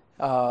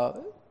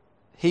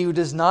he who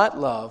does not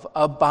love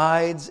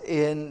abides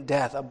in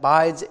death,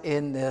 abides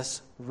in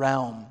this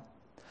realm.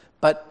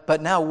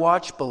 But now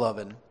watch,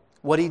 beloved,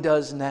 what he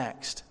does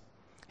next.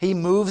 He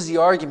moves the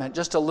argument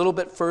just a little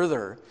bit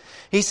further.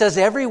 He says,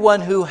 everyone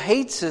who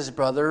hates his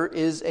brother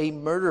is a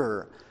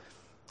murderer.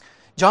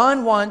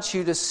 John wants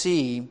you to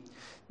see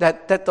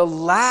that the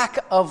lack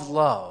of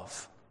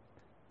love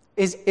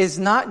is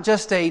not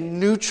just a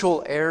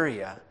neutral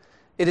area.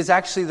 It is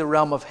actually the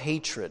realm of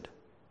hatred.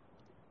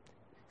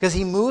 Because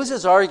he moves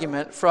his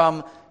argument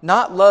from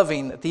not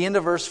loving at the end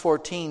of verse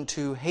 14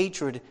 to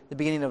hatred at the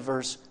beginning of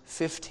verse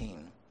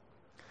 15.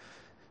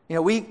 You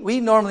know,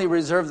 we normally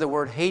reserve the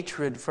word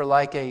hatred for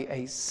like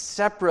a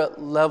separate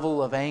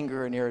level of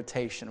anger and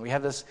irritation. We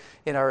have this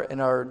in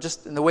our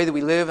just in the way that we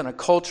live and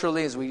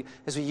culturally as we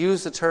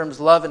use the terms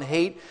love and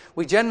hate.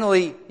 We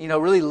generally,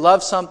 really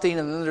love something,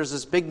 and then there's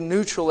this big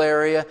neutral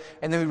area,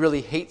 and then we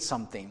really hate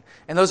something.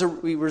 And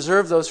we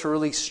reserve those for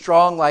really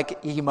strong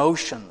like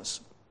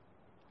emotions.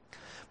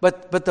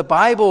 But the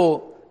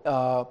Bible,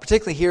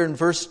 particularly here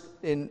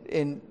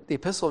in the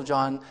Epistle of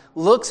John,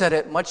 looks at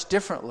it much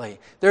differently.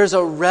 There's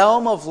a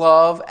realm of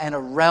love and a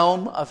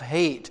realm of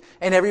hate,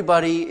 and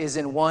everybody is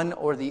in one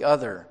or the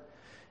other.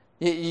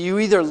 You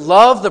either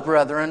love the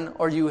brethren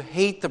or you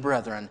hate the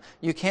brethren.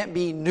 You can't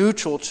be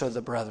neutral to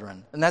the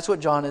brethren. And that's what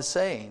John is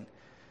saying.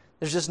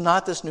 There's just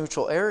not this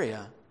neutral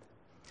area.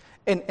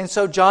 And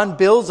so John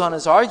builds on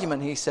his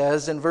argument. He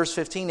says in verse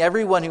 15,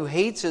 everyone who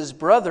hates his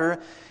brother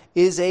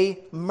is a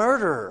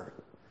murderer.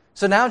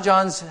 So now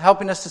John's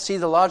helping us to see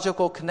the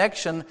logical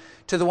connection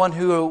to the one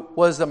who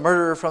was the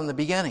murderer from the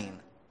beginning.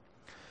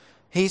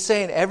 He's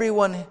saying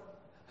everyone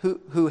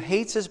who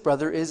hates his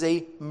brother is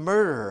a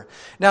murderer.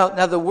 Now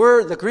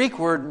the Greek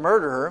word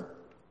murderer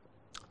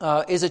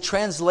is a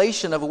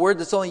translation of a word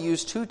that's only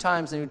used 2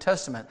 times in the New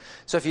Testament.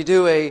 So if you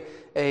do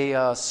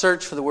a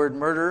search for the word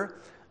murder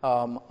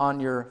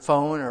on your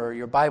phone or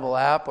your Bible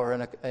app or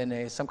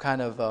in some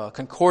kind of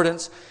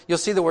concordance, you'll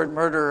see the word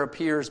murder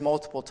appears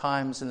multiple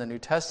times in the New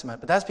Testament.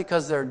 But that's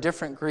because there are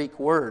different Greek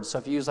words. So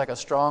if you use like a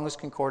Strong's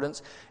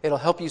concordance, it'll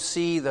help you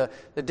see the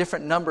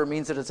different number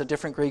means that it's a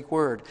different Greek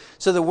word.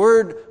 So the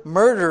word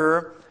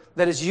murder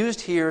that is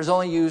used here is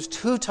only used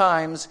 2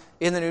 times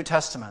in the New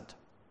Testament.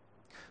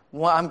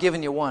 I'm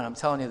giving you one. I'm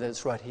telling you that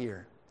it's right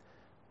here.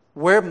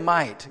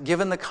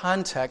 Given the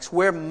context,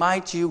 where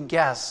might you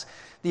guess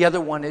the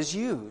other one is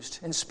used?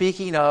 And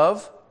speaking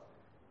of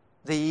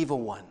the evil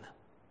one,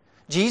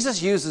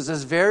 Jesus uses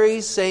this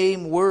very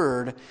same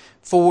word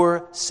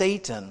for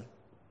Satan.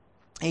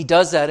 He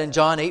does that in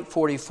John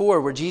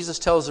 8:44, where Jesus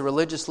tells the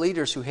religious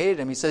leaders who hated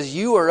him, he says,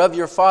 you are of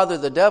your father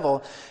the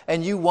devil,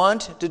 and you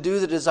want to do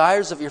the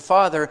desires of your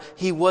father.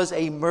 He was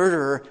a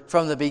murderer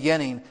from the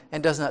beginning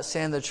and does not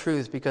stand the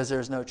truth because there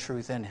is no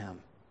truth in him.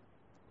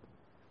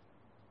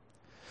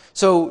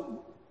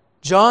 So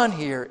John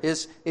here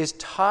is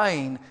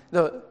tying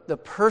the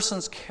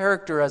person's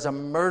character as a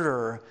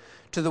murderer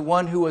to the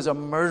one who was a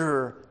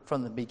murderer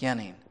from the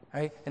beginning.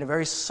 Right? In a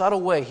very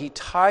subtle way, he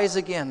ties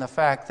again the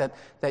fact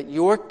that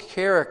your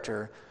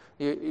character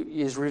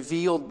is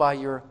revealed by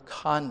your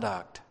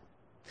conduct.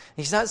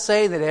 He's not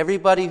saying that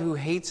everybody who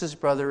hates his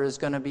brother is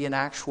going to be an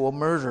actual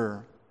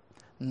murderer.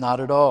 Not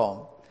at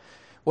all.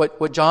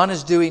 What John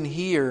is doing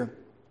here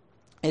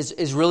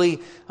is really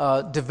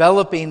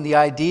developing the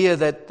idea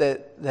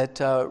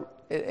that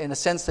in a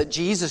sense that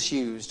Jesus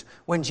used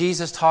when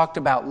Jesus talked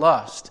about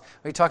lust.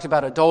 He talked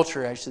about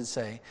adultery, I should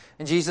say.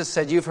 And Jesus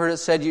said, you've heard it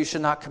said you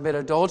should not commit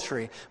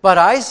adultery. But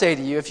I say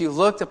to you, if you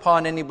looked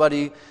upon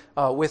anybody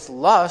with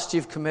lust,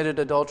 you've committed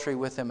adultery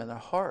with them in their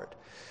heart.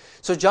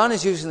 So John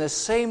is using the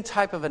same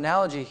type of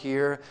analogy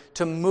here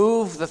to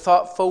move the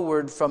thought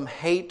forward from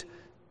hate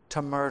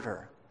to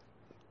murder.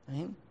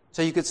 Right?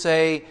 So you could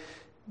say,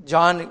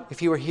 John,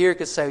 if you were here,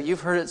 could say,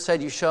 you've heard it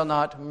said you shall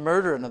not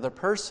murder another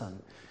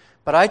person.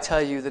 But I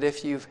tell you that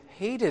if you've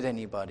hated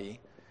anybody,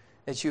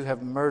 that you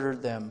have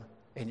murdered them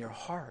in your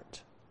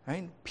heart.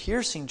 Right?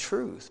 Piercing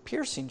truth.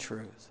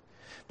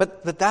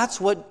 But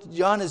that's what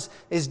John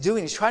is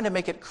doing. He's trying to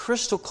make it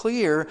crystal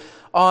clear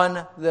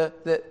on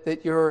that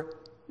your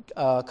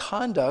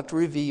conduct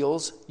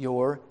reveals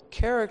your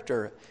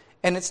character.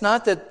 And it's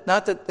not that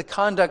the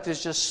conduct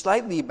is just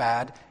slightly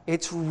bad,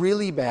 it's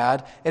really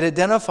bad. It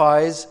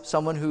identifies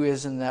someone who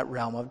is in that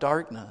realm of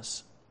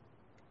darkness.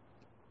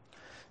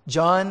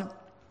 John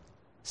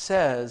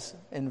says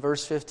in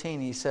verse 15,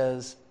 he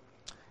says,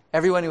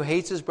 everyone who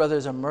hates his brother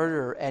is a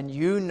murderer, and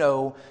you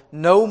know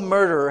no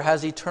murderer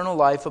has eternal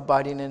life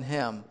abiding in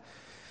him.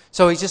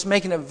 So he's just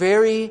making it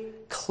very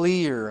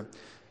clear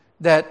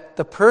that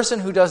the person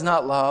who does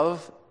not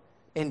love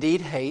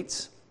indeed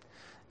hates,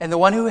 and the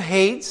one who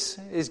hates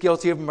is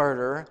guilty of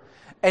murder.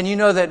 And you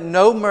know that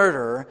no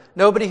murderer,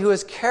 nobody who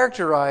is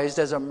characterized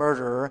as a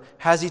murderer,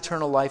 has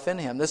eternal life in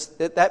him.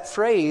 That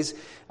phrase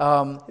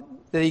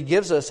that he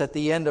gives us at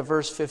the end of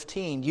verse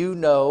 15,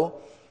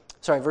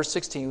 verse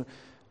 16,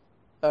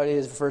 it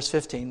is verse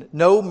 15,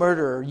 no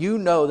murderer, you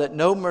know that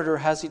no murderer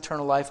has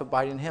eternal life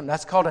abiding in him.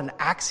 That's called an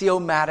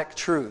axiomatic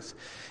truth.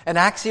 An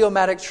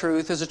axiomatic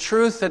truth is a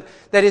truth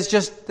that is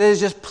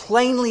just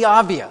plainly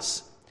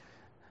obvious.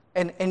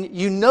 And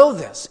you know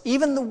this.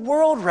 Even the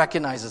world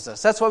recognizes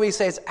this. That's why we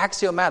say it's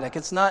axiomatic.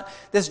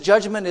 This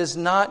judgment is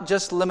not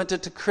just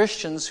limited to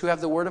Christians who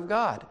have the Word of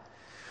God.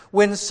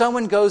 When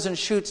someone goes and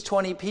shoots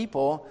 20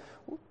 people,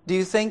 do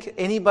you think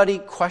anybody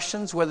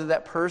questions whether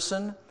that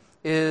person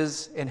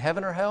is in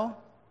heaven or hell?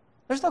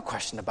 There's no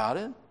question about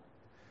it.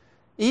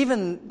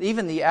 Even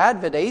the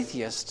avid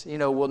atheist,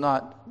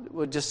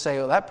 will just say,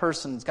 "Oh, that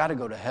person's got to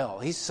go to hell.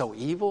 He's so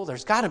evil.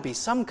 There's got to be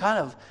some kind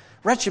of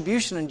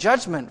retribution and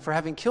judgment for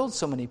having killed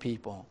so many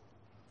people."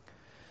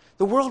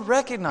 The world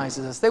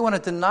recognizes this. They want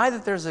to deny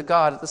that there's a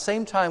God. At the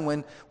same time,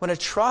 when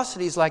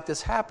atrocities like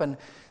this happen,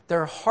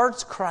 their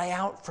hearts cry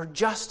out for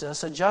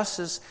justice, a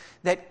justice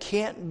that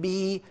can't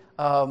be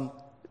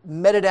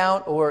meted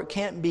out or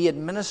can't be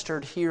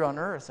administered here on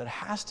earth. It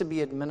has to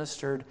be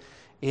administered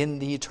in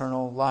the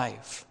eternal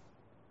life.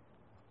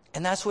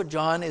 And that's what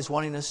John is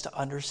wanting us to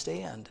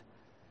understand.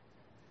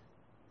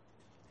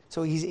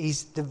 So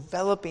he's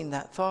developing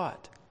that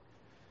thought.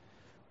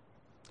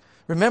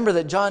 Remember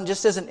that John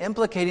just isn't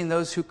implicating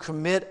those who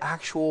commit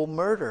actual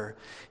murder.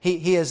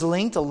 He has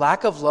linked a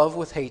lack of love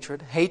with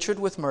hatred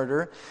with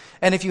murder.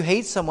 And if you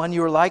hate someone,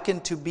 you are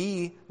likened to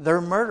be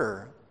their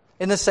murderer.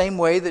 In the same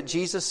way that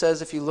Jesus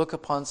says, if you look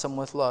upon someone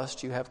with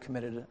lust, you have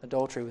committed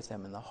adultery with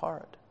them in the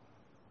heart.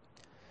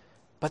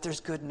 But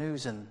there's good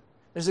news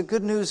There's a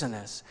good news in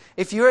this.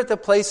 If you're at the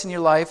place in your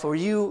life where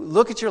you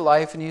look at your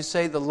life and you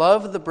say the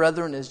love of the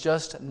brethren is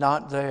just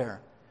not there.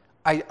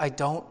 I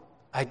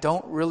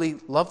don't really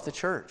love the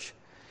church.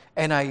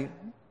 And I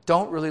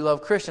don't really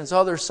love Christians.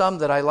 Oh, there's some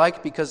that I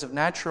like because of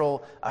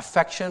natural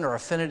affection or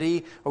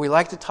affinity, or we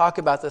like to talk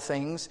about the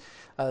things,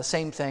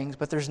 same things,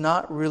 but there's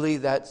not really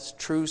that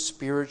true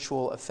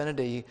spiritual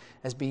affinity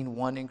as being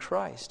one in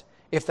Christ.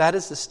 If that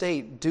is the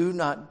state, do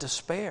not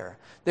despair.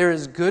 There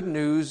is good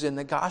news in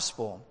the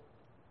gospel.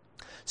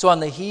 So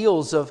on the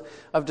heels of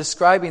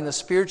describing the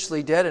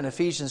spiritually dead in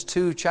Ephesians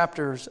 2,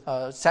 chapter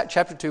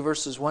 2,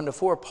 verses 1 to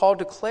 4, Paul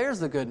declares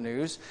the good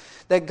news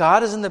that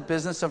God is in the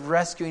business of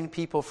rescuing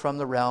people from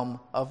the realm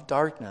of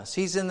darkness.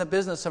 He's in the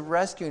business of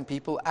rescuing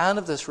people out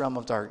of this realm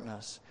of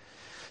darkness.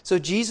 So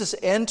Jesus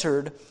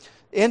entered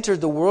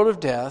the world of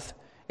death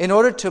in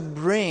order to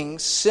bring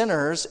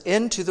sinners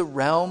into the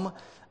realm,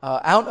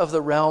 out of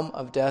the realm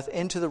of death,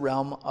 into the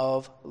realm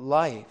of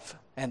life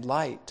and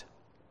light.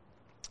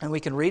 And we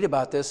can read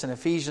about this in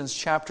Ephesians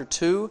chapter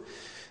 2.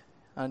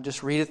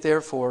 Just read it there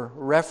for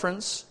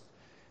reference,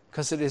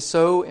 because it is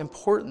so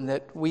important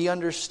that we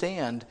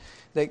understand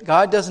that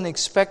God doesn't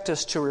expect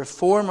us to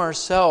reform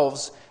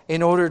ourselves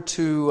in order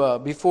to,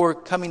 before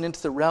coming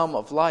into the realm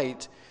of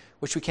light,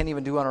 which we can't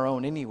even do on our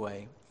own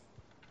anyway.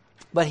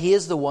 But He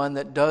is the one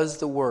that does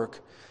the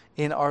work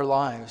in our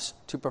lives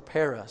to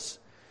prepare us.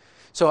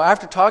 So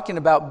after talking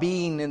about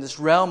being in this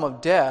realm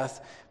of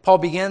death, Paul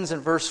begins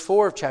in verse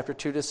 4 of chapter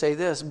 2 to say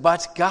this,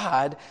 "But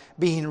God,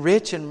 being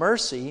rich in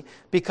mercy,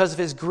 because of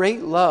His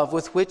great love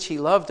with which He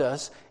loved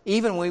us,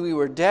 even when we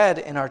were dead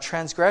in our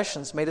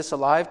transgressions, made us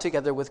alive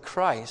together with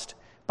Christ.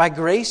 By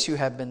grace you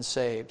have been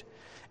saved,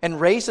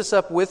 and raised us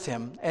up with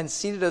Him, and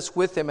seated us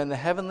with Him in the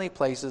heavenly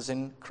places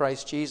in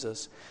Christ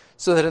Jesus,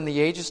 so that in the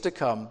ages to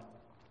come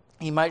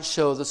He might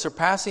show the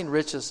surpassing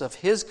riches of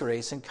His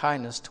grace and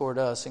kindness toward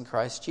us in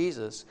Christ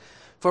Jesus.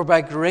 For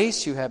by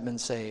grace you have been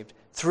saved,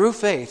 through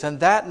faith, and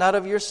that not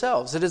of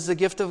yourselves. It is the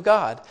gift of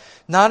God,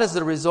 not as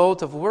the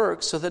result of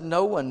works, so that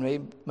no one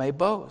may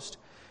boast.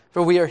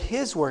 For we are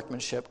His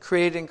workmanship,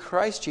 created in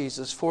Christ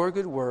Jesus for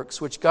good works,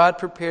 which God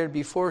prepared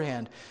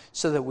beforehand,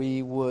 so that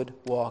we would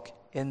walk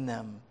in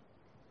them."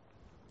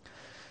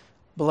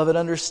 Beloved,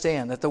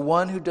 understand that the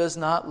one who does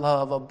not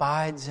love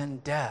abides in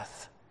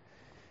death.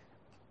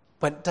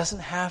 But it doesn't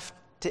have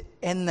to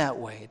end that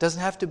way. It doesn't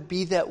have to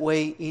be that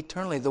way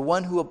eternally. The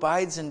one who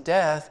abides in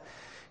death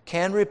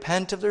can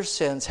repent of their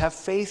sins, have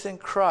faith in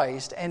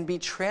Christ, and be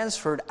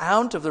transferred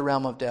out of the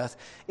realm of death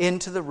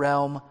into the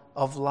realm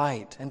of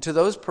light. And to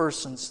those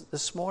persons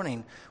this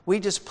morning, we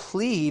just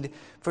plead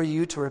for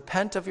you to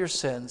repent of your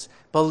sins,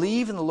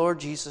 believe in the Lord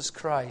Jesus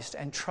Christ,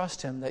 and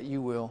trust Him that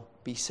you will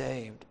be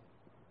saved.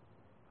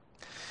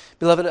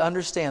 Beloved,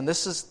 understand,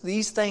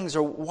 these things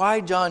are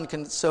why John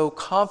can so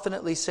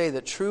confidently say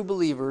that true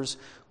believers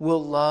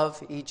will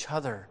love each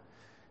other.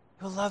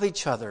 Will love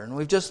each other. And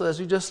as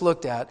we just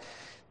looked at,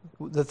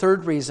 the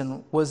third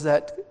reason was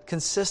that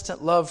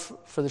consistent love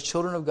for the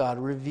children of God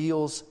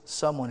reveals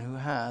someone who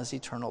has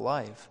eternal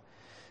life.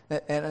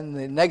 And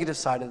the negative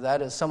side of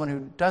that is someone who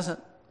doesn't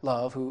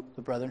love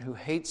the brethren, who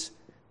hates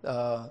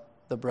the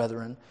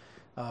brethren,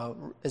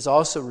 is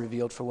also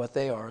revealed for what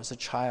they are, as a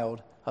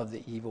child of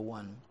the evil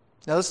one.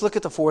 Now let's look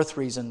at the fourth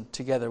reason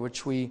together,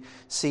 which we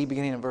see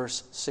beginning in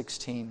verse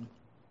 16.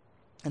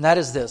 And that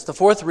is this. The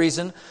fourth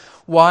reason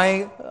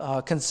why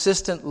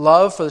consistent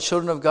love for the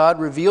children of God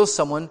reveals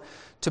someone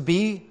to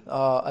be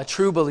a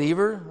true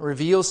believer,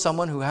 reveals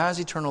someone who has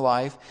eternal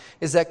life,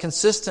 is that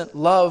consistent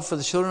love for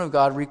the children of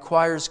God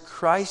requires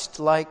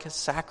Christ-like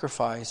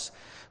sacrifice,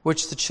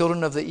 which the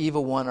children of the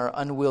evil one are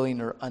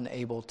unwilling or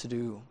unable to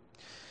do.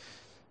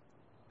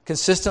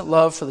 Consistent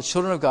love for the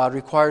children of God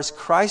requires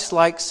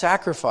Christ-like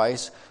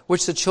sacrifice,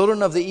 which the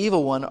children of the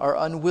evil one are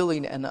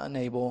unwilling and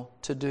unable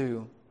to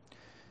do.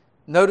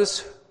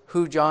 Notice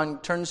who John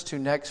turns to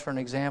next for an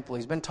example.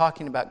 He's been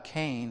talking about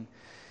Cain,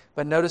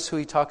 but notice who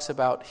he talks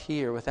about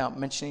here without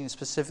mentioning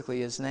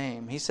specifically his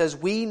name. He says,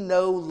 "We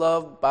know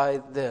love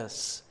by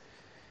this,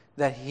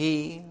 that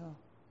he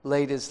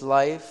laid his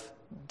life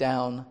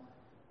down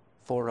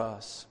for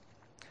us."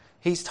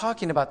 He's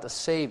talking about the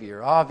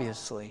Savior,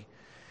 obviously.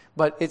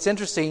 But it's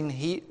interesting,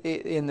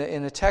 in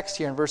the text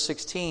here in verse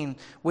 16,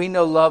 we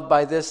know love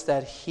by this,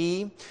 that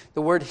he,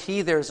 the word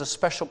he there is a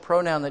special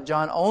pronoun that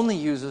John only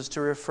uses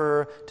to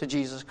refer to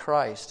Jesus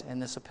Christ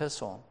in this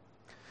epistle.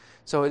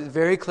 So it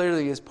very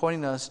clearly is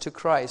pointing us to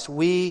Christ.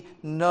 We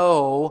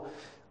know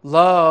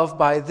love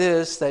by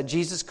this, that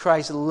Jesus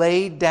Christ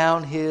laid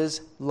down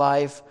his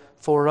life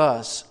for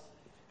us.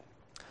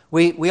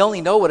 We only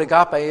know what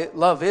agape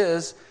love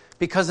is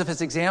because of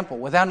his example.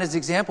 Without his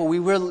example, we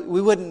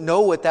wouldn't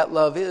know what that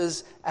love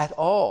is at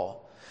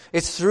all.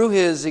 It's through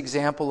his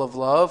example of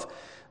love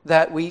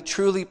that we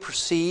truly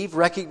perceive,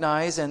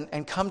 recognize,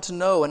 and come to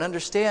know and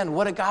understand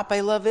what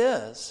agape love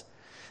is.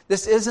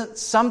 This isn't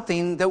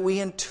something that we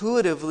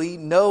intuitively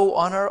know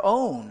on our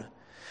own.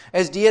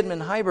 As D.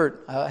 Edmund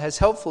Hibert has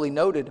helpfully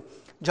noted,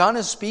 John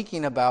is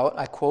speaking about,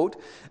 I quote,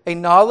 "a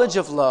knowledge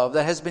of love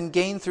that has been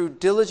gained through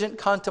diligent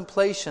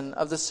contemplation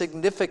of the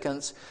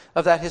significance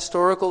of that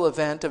historical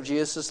event of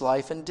Jesus'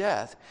 life and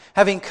death.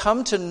 Having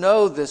come to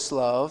know this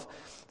love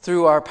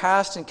through our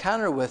past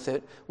encounter with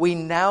it, we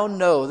now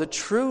know the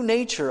true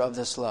nature of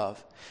this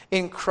love.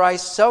 In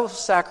Christ's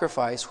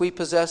self-sacrifice, we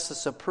possess the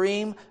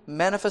supreme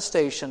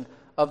manifestation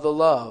of the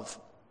love."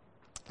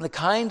 The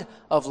kind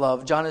of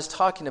love John is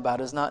talking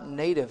about is not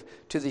native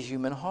to the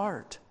human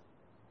heart.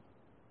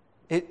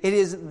 It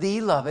is the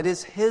love. It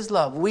is his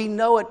love. We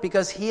know it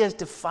because he has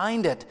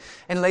defined it.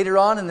 And later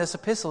on in this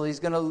epistle,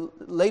 he's going to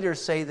later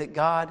say that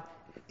God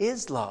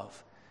is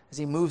love, as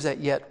he moves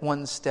that yet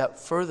one step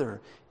further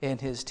in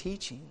his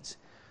teachings.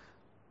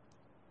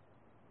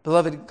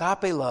 Beloved,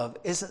 agape love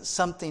isn't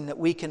something that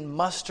we can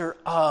muster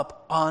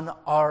up on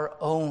our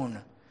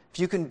own. If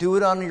you can do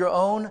it on your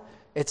own,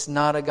 it's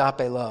not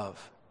agape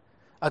love.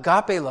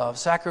 Agape love,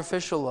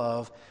 sacrificial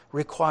love,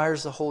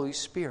 requires the Holy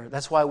Spirit.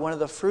 That's why one of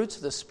the fruits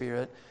of the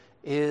Spirit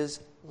is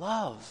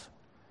love.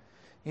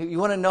 You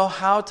want to know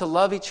how to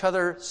love each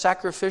other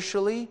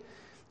sacrificially?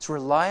 It's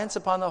reliance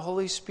upon the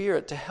Holy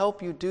Spirit to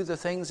help you do the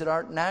things that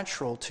aren't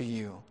natural to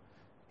you.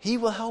 He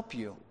will help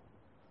you.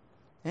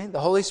 The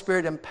Holy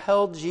Spirit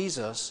impelled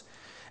Jesus,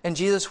 and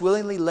Jesus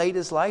willingly laid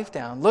his life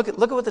down. Look at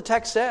what the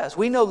text says.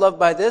 We know love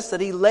by this,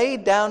 that he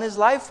laid down his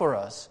life for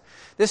us.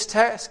 This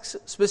text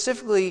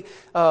specifically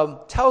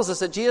tells us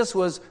that Jesus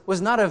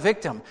was not a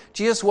victim.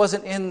 Jesus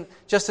wasn't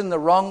just in the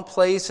wrong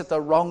place at the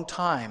wrong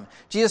time.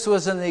 Jesus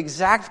was in the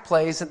exact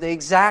place at the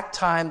exact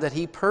time that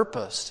he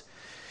purposed.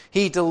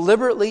 He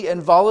deliberately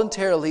and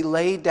voluntarily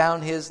laid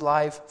down his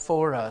life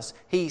for us.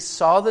 He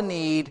saw the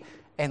need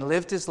and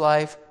lived his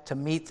life to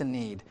meet the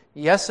need.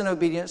 Yes, in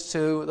obedience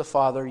to the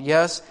Father.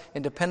 Yes,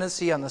 in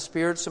dependency on the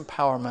Spirit's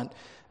empowerment.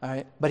 All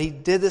right? But he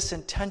did this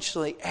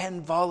intentionally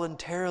and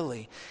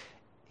voluntarily.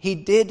 He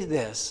did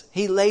this.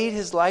 He laid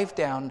his life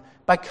down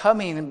by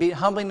coming and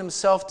humbling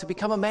himself to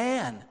become a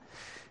man.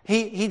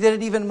 He did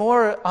it even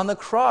more on the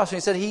cross. He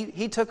said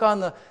he took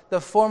on the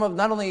form of,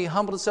 not only he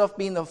humbled himself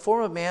being the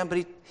form of man,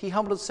 but he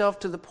humbled himself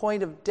to the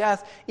point of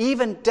death,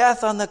 even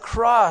death on the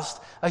cross,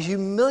 a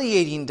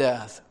humiliating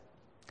death.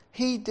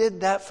 He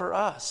did that for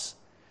us.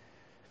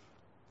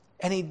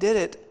 And he did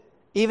it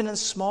even in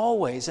small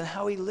ways in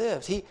how he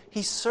lived.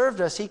 He served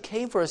us. He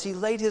came for us. He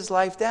laid his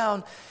life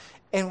down.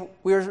 And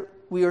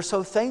we are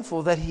so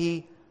thankful that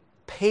he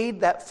paid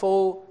that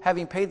full,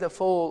 having paid the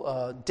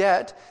full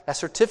debt, that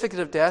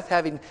certificate of death,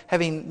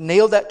 having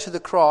nailed that to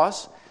the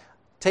cross,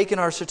 taken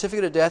our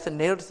certificate of death and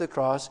nailed it to the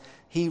cross,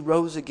 he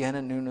rose again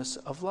in newness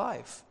of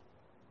life.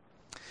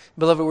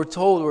 Beloved, we're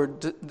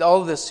told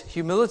all this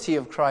humility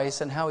of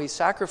Christ and how he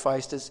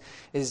sacrificed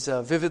is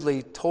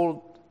vividly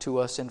told to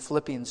us in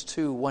Philippians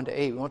 2, 1-8.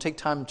 We won't take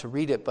time to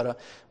read it, but I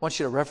want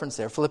you to reference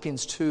there.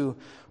 Philippians 2,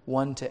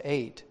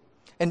 1-8.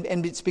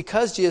 And it's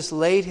because Jesus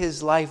laid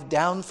his life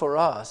down for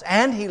us,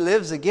 and he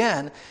lives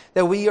again,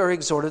 that we are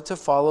exhorted to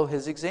follow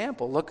his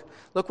example.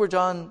 Look where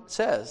John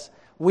says,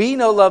 "We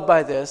know love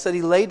by this, that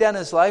he laid down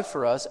his life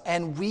for us,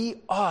 and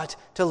we ought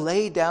to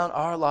lay down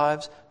our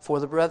lives for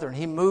the brethren."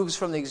 He moves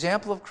from the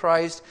example of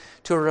Christ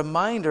to a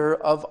reminder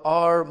of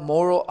our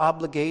moral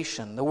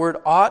obligation. The word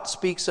ought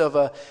speaks of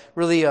a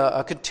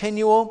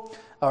continual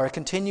or a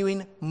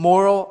continuing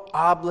moral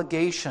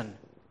obligation.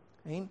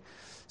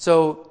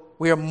 So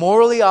We are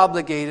morally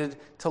obligated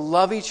to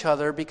love each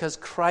other because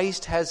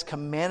Christ has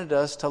commanded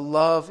us to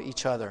love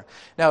each other.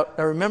 Now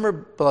remember,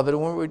 beloved,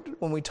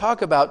 when we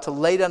talk about to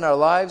lay down our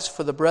lives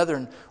for the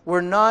brethren,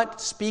 we're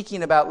not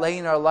speaking about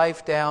laying our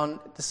life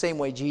down the same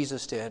way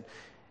Jesus did.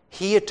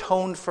 He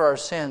atoned for our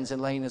sins in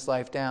laying His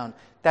life down.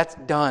 That's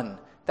done.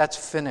 That's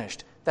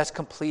finished. That's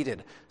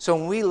completed. So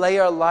when we lay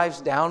our lives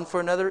down for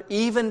another,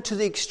 even to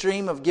the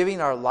extreme of giving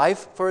our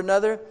life for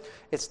another,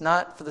 it's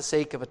not for the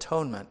sake of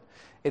atonement.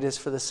 It is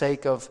for the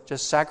sake of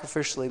just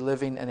sacrificially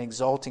living and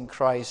exalting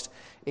Christ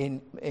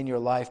in your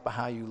life by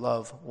how you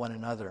love one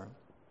another.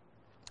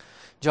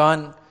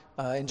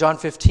 In John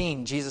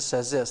 15, Jesus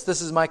says this,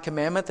 "This is my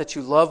commandment, that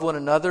you love one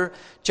another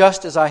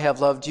just as I have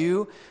loved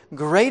you.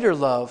 Greater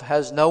love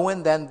has no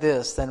one than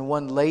this, than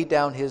one lay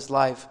down his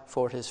life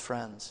for his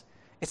friends."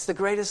 It's the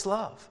greatest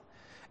love.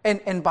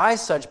 And by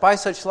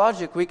such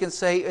logic, we can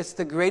say it's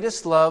the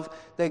greatest love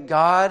that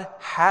God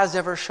has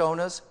ever shown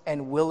us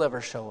and will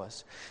ever show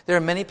us. There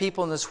are many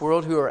people in this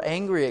world who are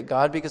angry at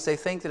God because they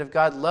think that if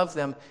God loved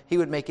them, He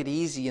would make it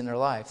easy in their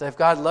life. That if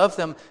God loved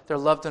them, their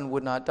loved one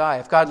would not die.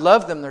 If God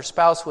loved them, their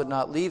spouse would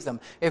not leave them.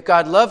 If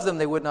God loved them,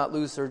 they would not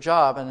lose their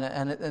job.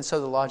 And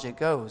so the logic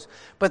goes.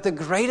 But the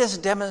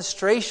greatest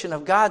demonstration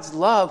of God's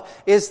love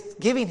is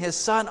giving His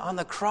Son on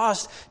the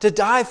cross to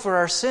die for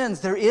our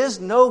sins. There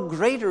is no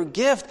greater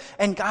gift,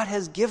 and God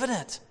has given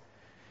it.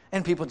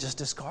 And people just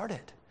discard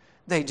it.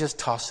 They just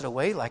toss it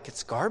away like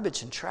it's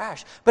garbage and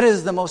trash. But it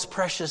is the most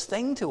precious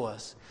thing to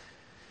us.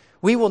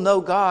 We will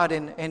know God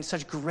in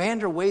such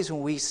grander ways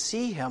when we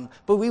see Him,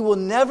 but we will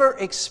never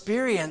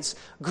experience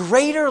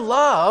greater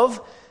love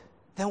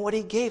than what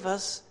He gave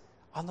us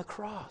on the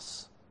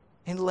cross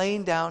in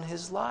laying down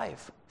His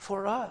life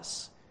for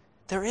us.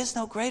 There is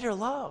no greater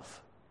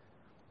love.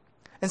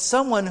 And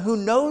someone who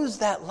knows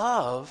that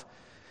love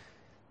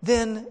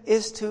then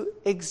is to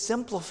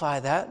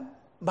exemplify that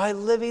by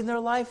living their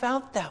life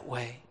out that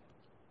way.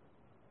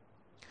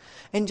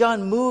 And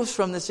John moves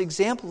from this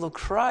example of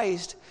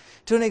Christ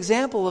to an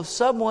example of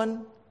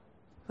someone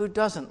who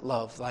doesn't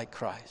love like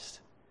Christ.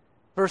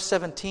 Verse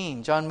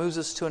 17, John moves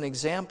us to an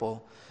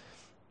example.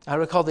 I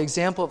would call the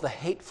example of the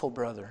hateful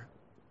brother.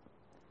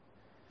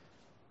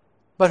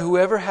 "But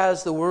whoever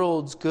has the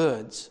world's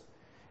goods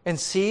and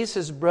sees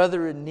his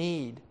brother in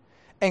need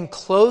and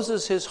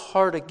closes his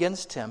heart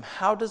against him,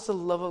 how does the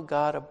love of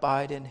God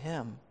abide in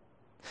him?"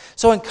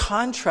 So in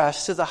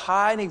contrast to the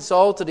high and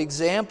exalted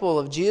example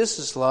of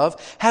Jesus' love,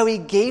 how He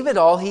gave it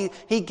all, He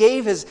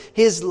gave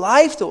His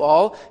life to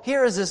all,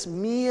 here is this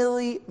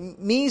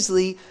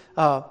measly,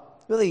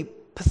 really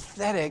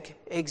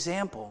pathetic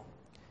example.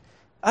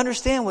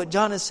 Understand what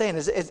John is saying.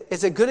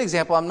 It's a good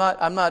example.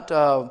 I'm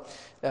not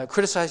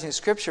criticizing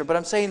Scripture, but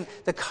I'm saying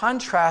the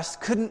contrast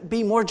couldn't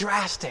be more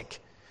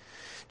drastic.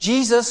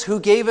 Jesus,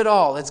 who gave it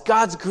all, it's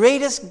God's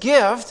greatest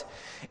gift,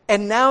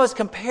 and now it's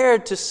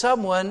compared to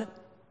someone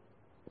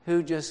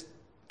who just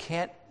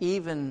can't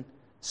even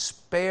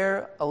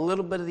spare a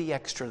little bit of the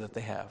extra that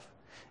they have.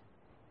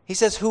 He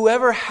says,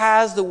 whoever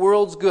has the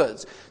world's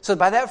goods. So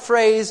by that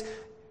phrase,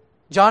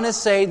 John is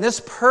saying this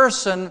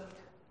person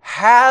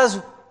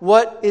has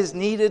what is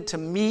needed to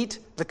meet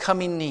the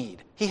coming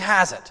need. He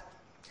has it.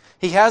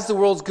 He has the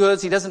world's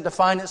goods. He doesn't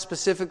define it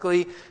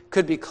specifically.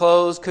 Could be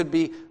clothes, could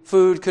be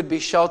food, could be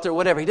shelter,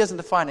 whatever. He doesn't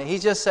define it. He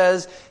just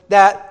says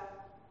that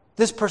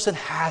this person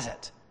has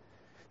it.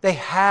 They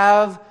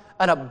have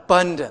an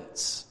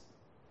abundance.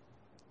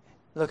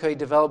 Look how he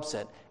develops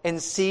it.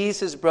 And sees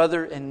his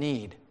brother in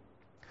need.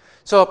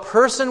 So a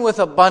person with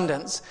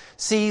abundance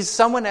sees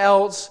someone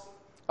else,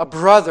 a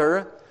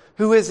brother,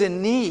 who is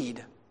in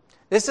need.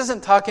 This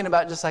isn't talking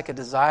about just like a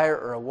desire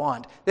or a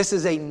want. This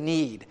is a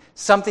need.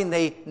 Something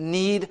they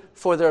need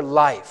for their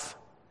life.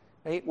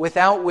 Right?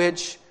 Without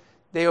which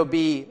they will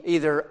be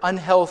either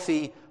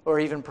unhealthy or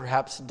even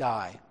perhaps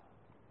die.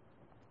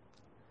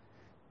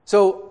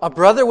 So a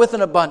brother with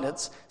an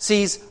abundance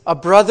sees a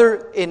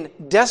brother in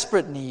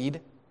desperate need,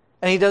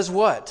 and he does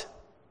what?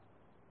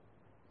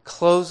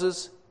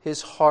 Closes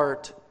his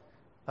heart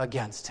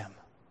against him.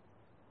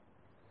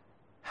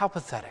 How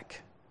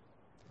pathetic.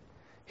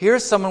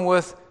 Here's someone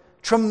with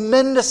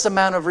tremendous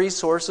amount of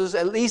resources,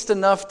 at least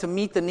enough to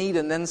meet the need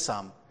and then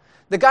some.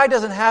 The guy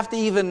doesn't have to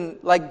even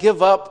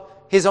give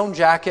up his own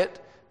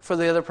jacket for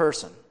the other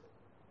person.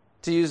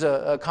 To use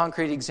a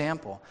concrete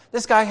example.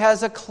 This guy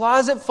has a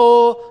closet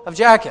full of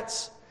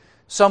jackets.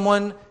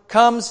 Someone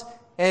comes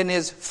and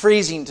is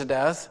freezing to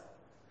death.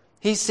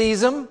 He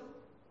sees them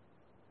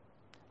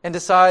and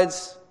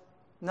decides,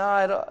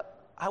 no,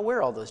 I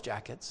wear all those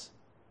jackets.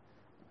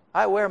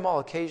 I wear them all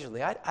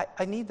occasionally.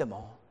 I need them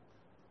all.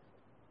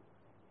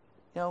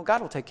 God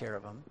will take care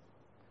of them.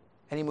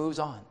 And he moves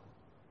on.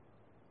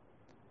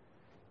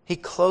 He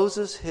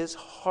closes his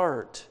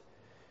heart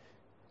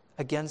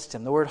against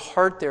him. The word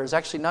heart there is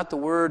actually not the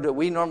word that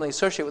we normally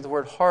associate with the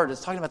word heart.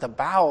 It's talking about the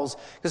bowels,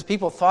 because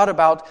people thought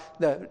about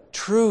the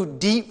true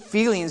deep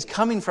feelings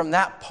coming from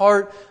that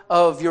part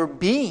of your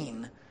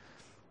being.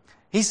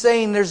 He's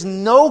saying there's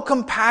no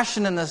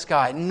compassion in this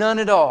guy, none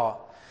at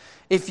all.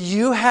 If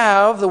you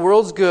have the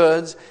world's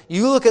goods,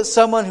 you look at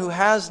someone who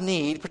has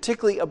need,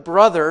 particularly a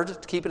brother,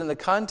 to keep it in the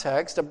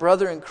context, a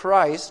brother in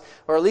Christ,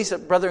 or at least a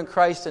brother in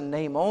Christ in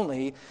name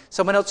only,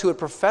 someone else who would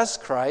profess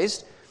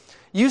Christ,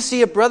 you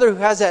see a brother who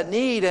has that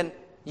need and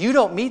you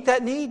don't meet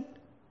that need.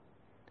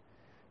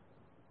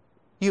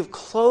 You've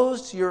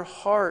closed your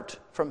heart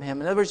from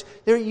him. In other words,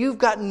 you've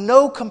got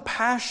no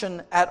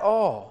compassion at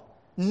all.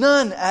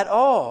 None at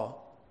all.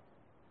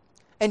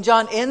 And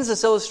John ends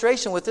this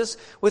illustration with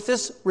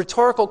this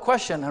rhetorical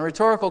question. And a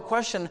rhetorical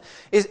question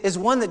is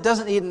one that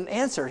doesn't need an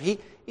answer.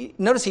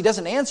 Notice he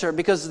doesn't answer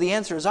because the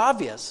answer is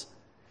obvious.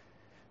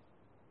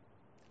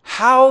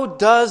 How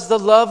does the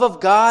love of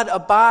God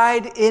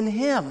abide in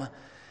him?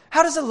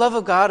 How does the love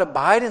of God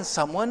abide in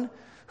someone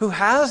who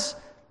has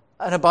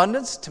an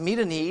abundance to meet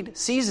a need,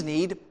 sees a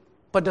need,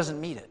 but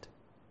doesn't meet it?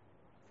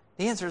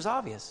 The answer is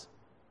obvious.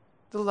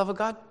 The love of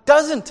God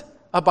doesn't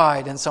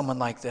abide in someone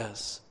like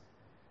this.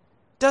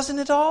 Doesn't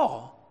at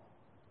all.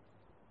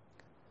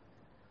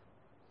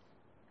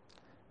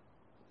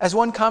 As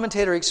one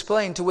commentator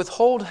explained, to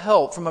withhold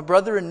help from a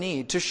brother in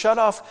need, to shut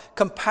off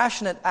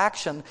compassionate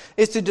action,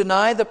 is to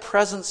deny the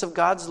presence of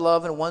God's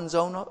love in one's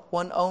own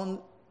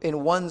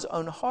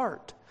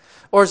heart.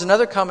 Or as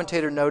another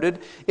commentator noted,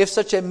 if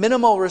such a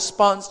minimal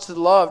response to the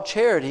law of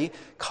charity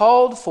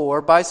called for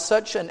by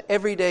such an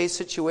everyday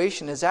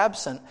situation is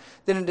absent,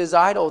 then it is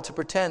idle to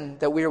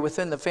pretend that we are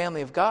within the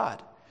family of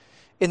God,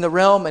 in the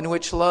realm in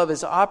which love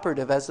is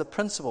operative as the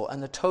principle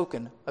and the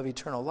token of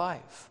eternal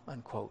life.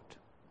 Unquote.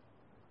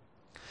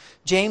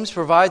 James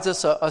provides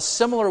us a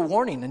similar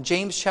warning in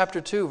James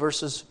chapter 2,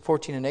 verses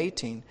 14 and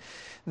 18.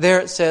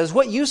 There it says,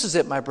 "What use is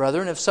it, my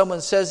brethren, if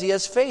someone says he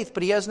has faith,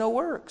 but he has no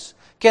works?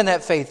 Can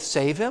that faith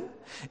save him?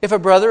 If a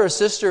brother or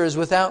sister is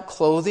without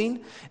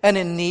clothing and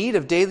in need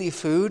of daily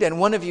food,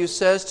 and one of you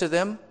says to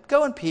them,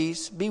 'Go in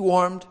peace, be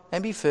warmed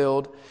and be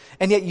filled,'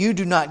 and yet you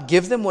do not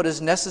give them what is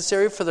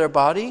necessary for their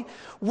body,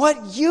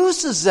 what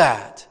use is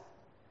that?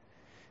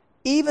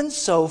 Even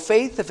so,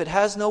 faith, if it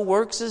has no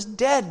works, is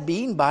dead,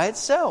 being by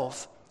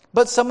itself.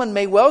 But someone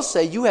may well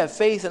say, 'You have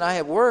faith and I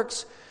have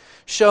works.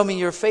 Show me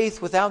your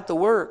faith without the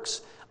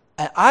works,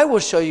 and I will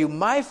show you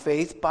my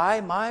faith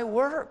by my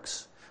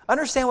works.'"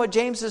 Understand what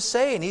James is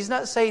saying. He's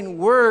not saying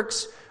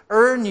works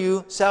earn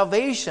you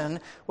salvation.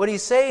 What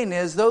he's saying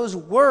is those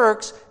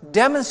works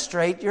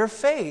demonstrate your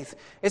faith.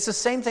 It's the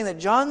same thing that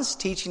John's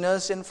teaching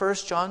us in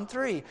 1 John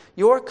 3.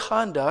 Your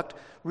conduct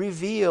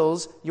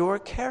reveals your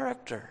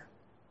character.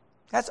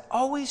 That's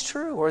always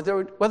true,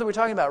 whether we're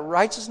talking about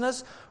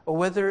righteousness or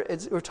whether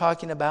we're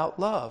talking about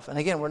love. And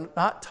again, we're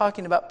not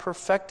talking about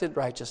perfected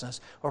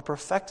righteousness or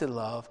perfected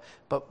love,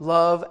 but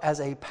love as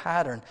a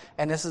pattern.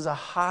 And this is a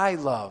high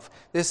love.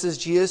 This is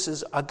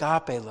Jesus'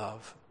 agape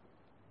love.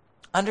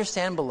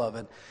 Understand,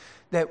 beloved,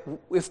 that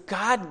if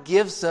God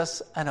gives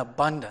us an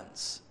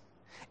abundance,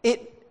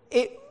 it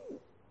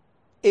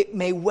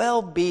may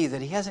well be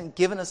that he hasn't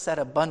given us that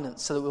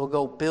abundance so that we'll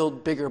go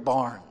build bigger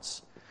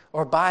barns,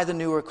 or buy the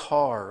newer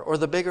car, or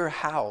the bigger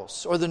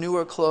house, or the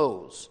newer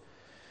clothes.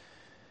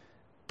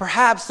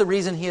 Perhaps the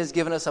reason he has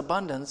given us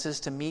abundance is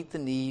to meet the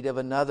need of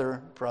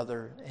another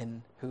brother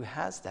who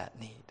has that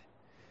need.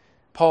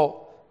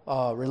 Paul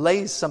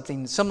relays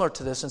something similar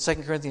to this in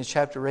 2 Corinthians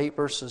chapter 8,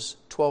 verses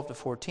 12 to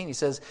 14. He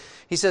says,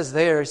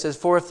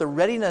 "For if the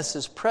readiness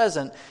is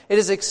present, it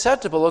is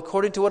acceptable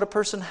according to what a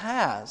person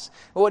has."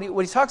 What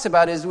he talks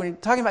about is, when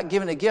he's talking about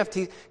giving a gift,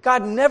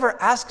 God never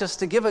asked us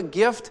to give a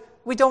gift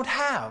we don't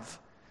have.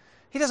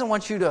 He doesn't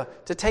want you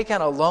to take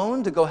out a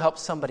loan to go help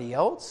somebody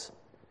else.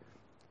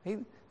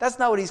 That's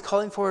not what he's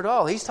calling for at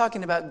all. He's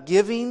talking about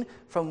giving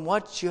from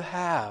what you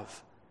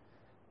have.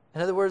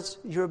 In other words,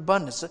 your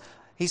abundance.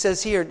 He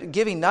says here,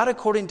 giving not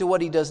according to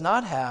what he does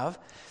not have,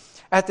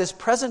 at this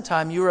present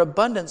time, your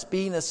abundance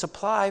being a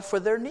supply for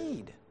their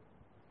need.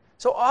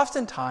 So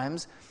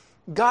oftentimes,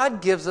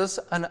 God gives us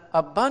an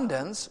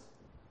abundance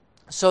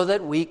so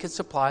that we can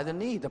supply the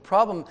need. The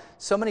problem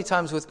so many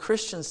times with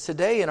Christians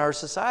today in our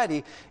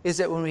society is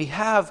that when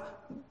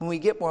we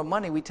get more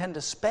money, we tend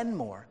to spend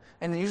more.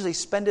 And usually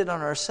spend it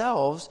on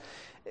ourselves,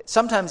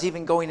 sometimes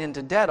even going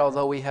into debt,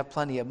 although we have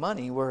plenty of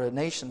money. We're a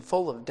nation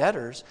full of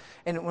debtors.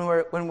 And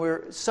when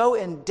we're so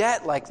in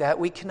debt like that,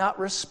 we cannot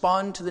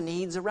respond to the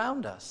needs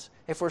around us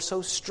if we're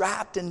so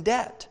strapped in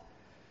debt.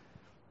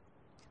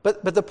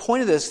 But the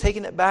point of this,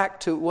 taking it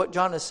back to what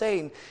John is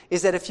saying,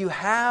 is that if you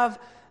have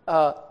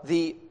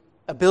the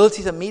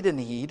ability to meet a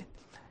need,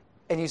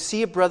 and you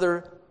see a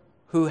brother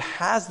who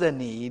has the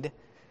need,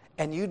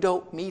 and you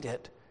don't meet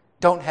it,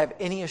 don't have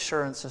any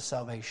assurance of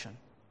salvation.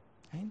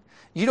 Right?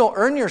 You don't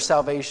earn your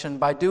salvation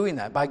by doing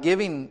that, by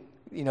giving,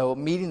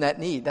 meeting that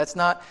need. That's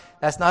not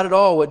at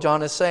all what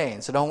John is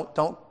saying. So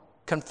don't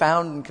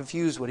confound and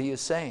confuse what he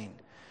is saying.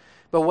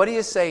 But what he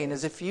is saying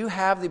is, if you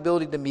have the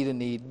ability to meet a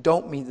need,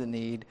 don't meet the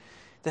need,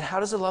 then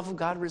how does the love of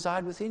God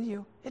reside within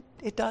you?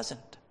 It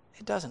doesn't.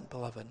 It doesn't,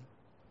 beloved.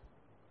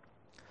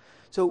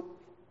 So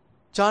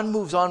John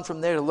moves on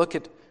from there to look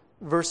at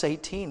verse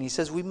 18. He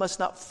says we must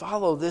not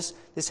follow this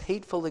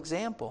hateful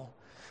example.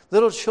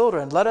 Little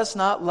children, let us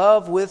not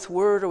love with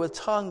word or with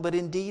tongue, but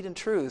in deed and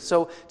truth.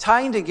 So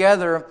tying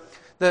together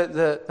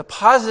the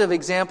positive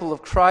example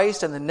of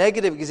Christ and the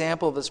negative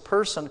example of this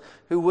person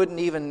who wouldn't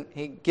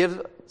even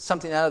give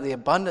something out of the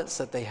abundance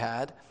that they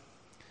had,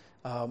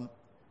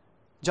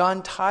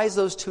 John ties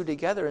those two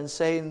together and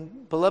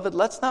saying, beloved,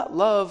 let's not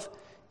love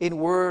in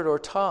word or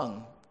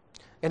tongue.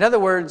 In other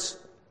words,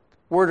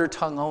 word or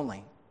tongue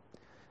only.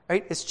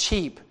 Right? It's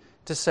cheap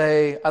to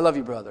say, I love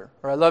you, brother,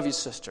 or I love you,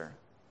 sister.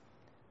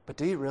 But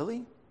do you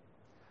really?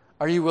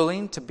 Are you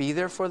willing to be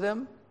there for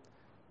them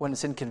when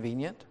it's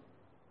inconvenient?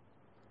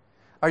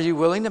 Are you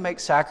willing to make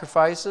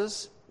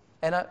sacrifices?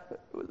 And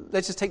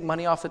let's just take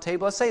money off the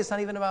table. Let's say it's not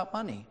even about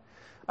money.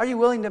 Are you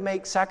willing to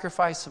make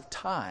sacrifice of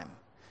time?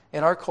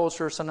 In our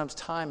culture, sometimes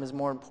time is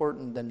more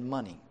important than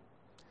money.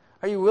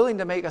 Are you willing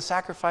to make a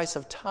sacrifice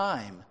of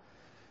time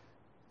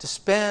to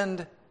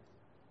spend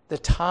the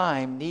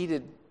time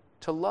needed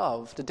to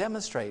love, to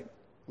demonstrate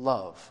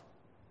love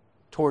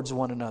towards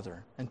one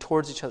another and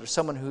towards each other,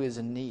 someone who is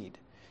in need?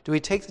 Do we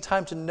take the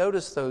time to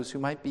notice those who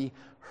might be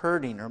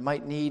hurting or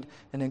might need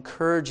an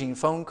encouraging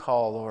phone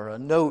call or a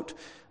note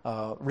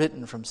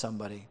written from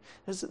somebody?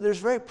 There's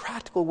very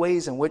practical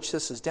ways in which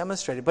this is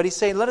demonstrated. But he's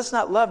saying, let us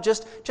not love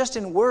just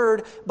in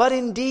word, but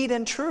in deed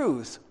and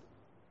truth.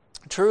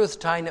 Truth,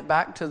 tying it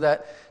back to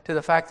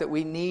the fact that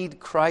we need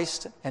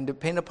Christ and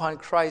depend upon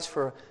Christ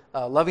for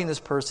loving this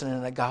person in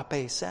an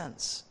agape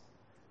sense.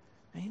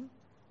 Right?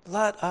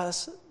 Let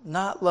us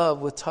not love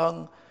with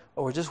tongue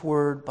or just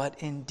word,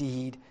 but in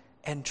deed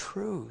and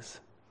truth.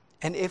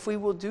 And if we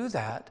will do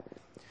that,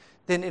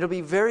 then it'll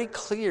be very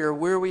clear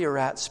where we are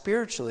at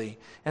spiritually.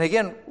 And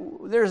again,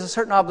 there's a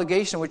certain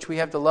obligation which we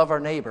have to love our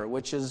neighbor,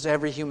 which is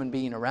every human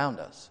being around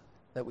us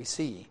that we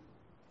see.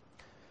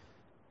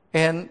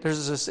 And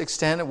there's this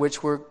extent at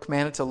which we're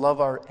commanded to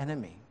love our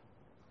enemy.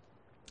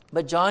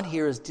 But John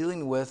here is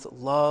dealing with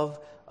love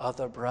of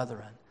the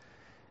brethren.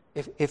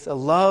 If the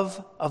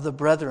love of the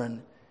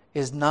brethren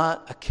is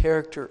not a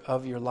character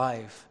of your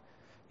life,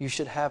 you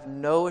should have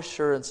no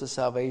assurance of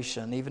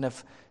salvation, even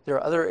if there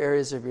are other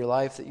areas of your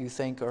life that you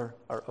think are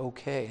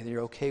okay, that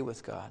you're okay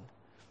with God.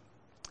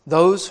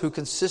 Those who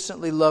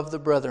consistently love the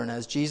brethren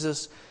as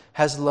Jesus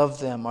has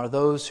loved them are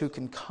those who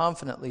can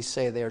confidently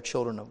say they are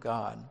children of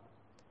God.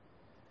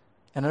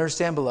 And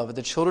understand, beloved,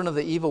 the children of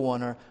the evil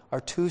one are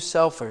too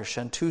selfish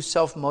and too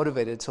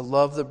self-motivated to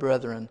love the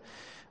brethren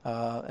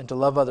and to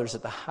love others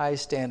at the high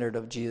standard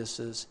of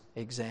Jesus'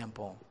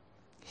 example.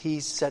 He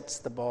sets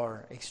the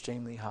bar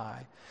extremely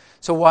high.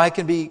 So why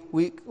can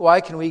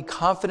we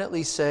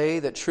confidently say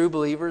that true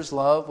believers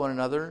love one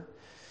another?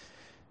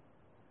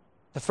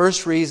 The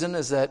first reason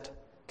is that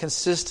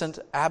consistent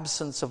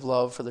absence of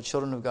love for the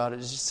children of God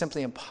is just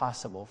simply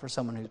impossible for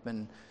someone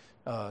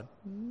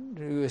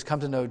who has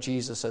come to know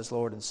Jesus as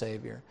Lord and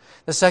Savior.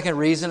 The second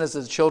reason is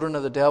that the children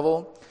of the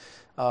devil,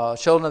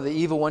 children of the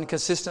evil one,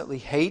 consistently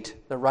hate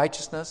the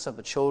righteousness of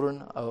the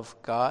children of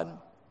God.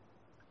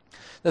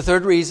 The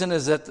third reason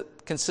is that the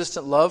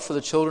consistent love for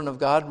the children of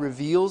God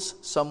reveals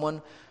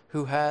someone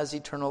who has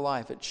eternal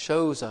life. It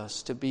shows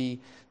us to be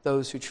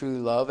those who truly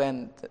love.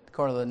 And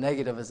according to the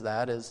negative is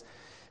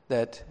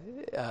that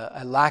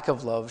a lack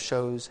of love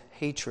shows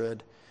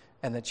hatred,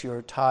 and that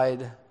you're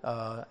tied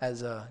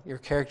your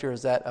character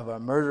is that of a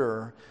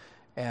murderer,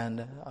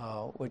 and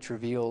which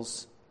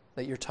reveals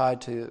that you're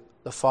tied to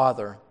the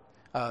father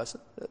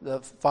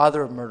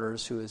of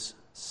murderers, who is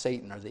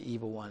Satan, or the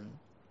evil one.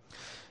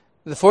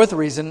 The fourth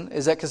reason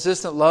is that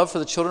consistent love for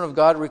the children of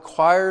God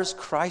requires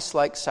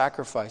Christ-like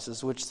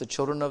sacrifices, which the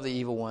children of the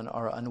evil one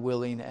are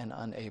unwilling and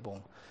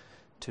unable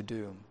to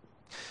do.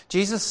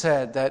 Jesus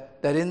said that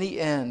in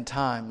the end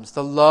times,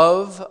 the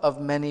love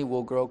of many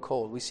will grow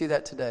cold. We see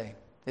that today.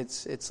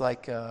 It's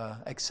like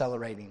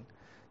accelerating.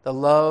 The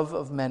love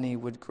of many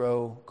would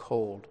grow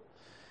cold.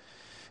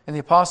 And the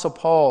Apostle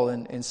Paul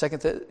in 2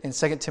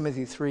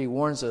 Timothy 3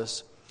 warns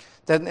us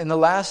that in the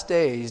last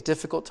days,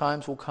 difficult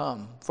times will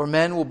come. For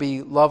men will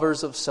be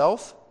lovers of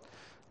self,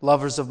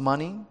 lovers of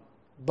money,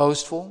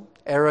 boastful,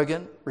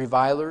 arrogant,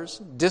 revilers,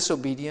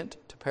 disobedient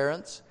to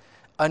parents,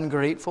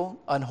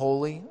 ungrateful,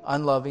 unholy,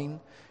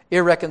 unloving,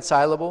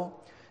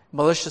 irreconcilable,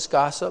 malicious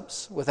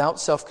gossips, without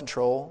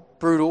self-control,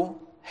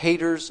 brutal,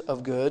 haters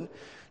of good,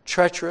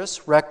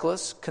 treacherous,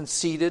 reckless,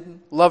 conceited,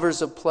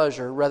 lovers of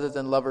pleasure rather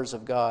than lovers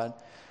of God,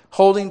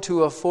 holding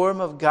to a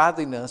form of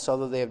godliness,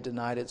 although they have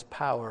denied its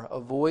power.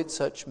 Avoid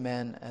such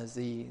men as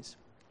these.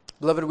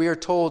 Beloved, we are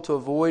told to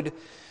avoid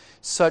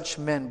such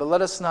men, but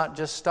let us not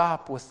just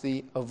stop with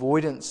the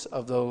avoidance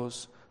of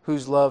those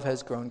whose love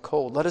has grown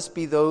cold. Let us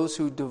be those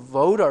who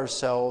devote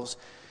ourselves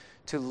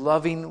to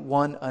loving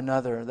one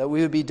another, that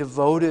we would be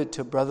devoted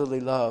to brotherly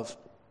love,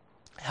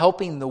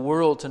 helping the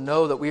world to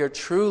know that we are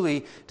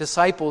truly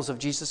disciples of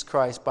Jesus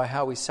Christ by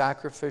how we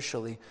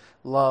sacrificially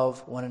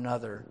love one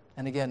another.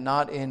 And again,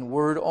 not in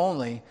word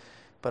only,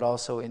 but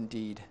also in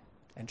deed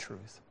and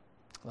truth.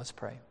 Let's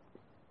pray.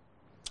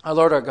 Our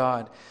Lord, our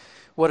God,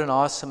 what an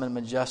awesome and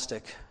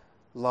majestic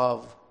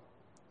love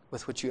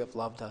with which you have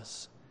loved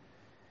us.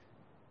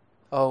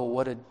 Oh,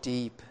 what a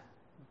deep,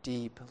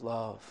 deep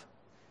love.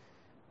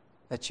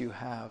 that you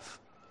have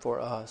for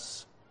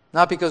us.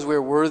 Not because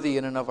we're worthy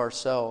in and of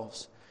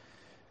ourselves,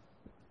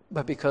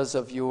 but because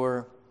of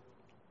your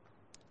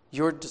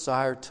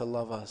desire to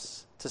love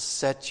us, to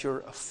set your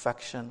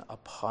affection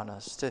upon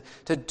us,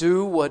 to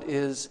do what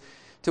is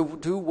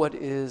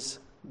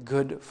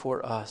good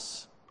for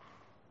us.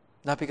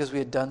 Not because we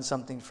had done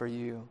something for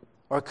you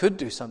or could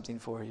do something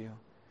for you.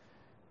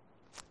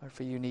 Lord,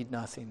 for you need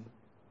nothing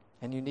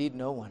and you need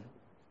no one.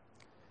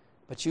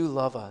 But you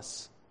love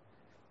us.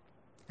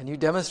 And you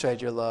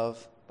demonstrate your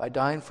love by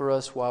dying for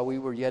us while we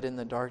were yet in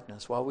the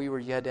darkness, while we were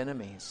yet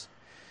enemies.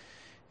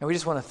 And we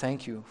just want to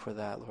thank you for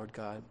that, Lord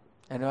God.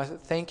 And I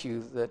thank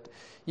you that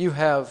you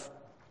have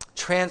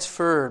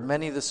transferred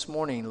many this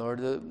morning, Lord.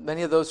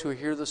 Many of those who are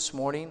here this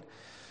morning,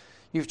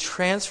 you've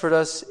transferred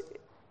us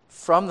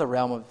from the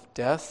realm of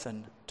death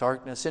and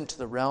darkness into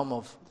the realm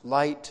of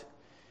light,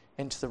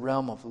 into the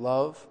realm of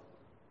love.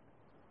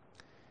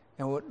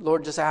 And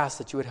Lord, just ask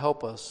that you would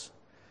help us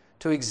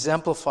to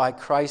exemplify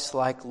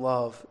Christ-like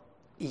love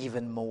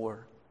even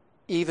more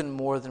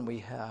than we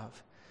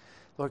have.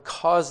 Lord,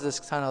 cause this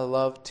kind of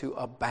love to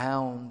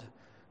abound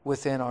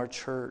within our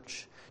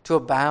church, to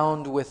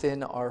abound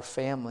within our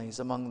families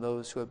among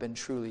those who have been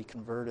truly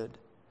converted.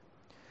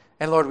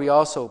 And Lord, we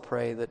also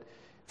pray that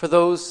for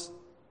those,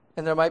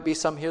 and there might be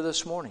some here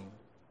this morning,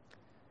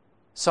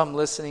 some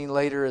listening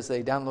later as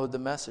they download the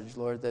message,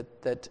 Lord,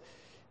 that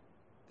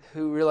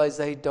who realize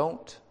they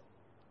don't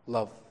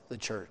love the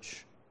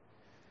church.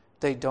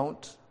 They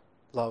don't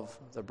love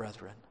the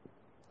brethren.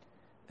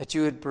 That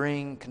you would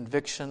bring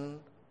conviction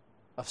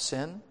of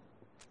sin,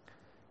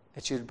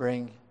 that you would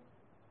bring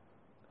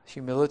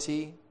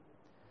humility,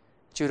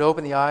 that you would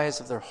open the eyes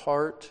of their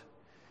heart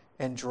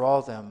and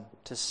draw them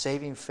to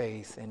saving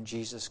faith in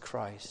Jesus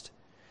Christ,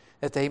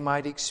 that they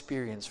might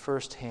experience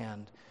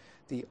firsthand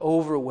the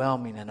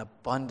overwhelming and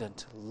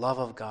abundant love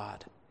of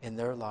God in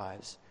their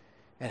lives.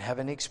 And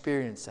having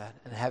experienced that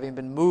and having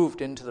been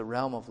moved into the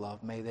realm of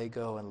love, may they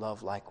go and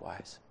love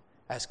likewise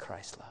as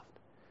Christ loved.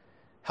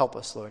 Help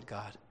us, Lord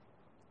God.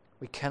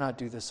 We cannot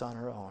do this on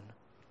our own.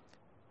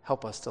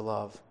 Help us to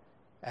love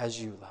as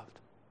you loved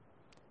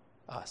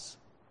us.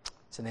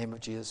 It's in the name of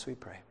Jesus we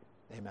pray.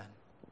 Amen.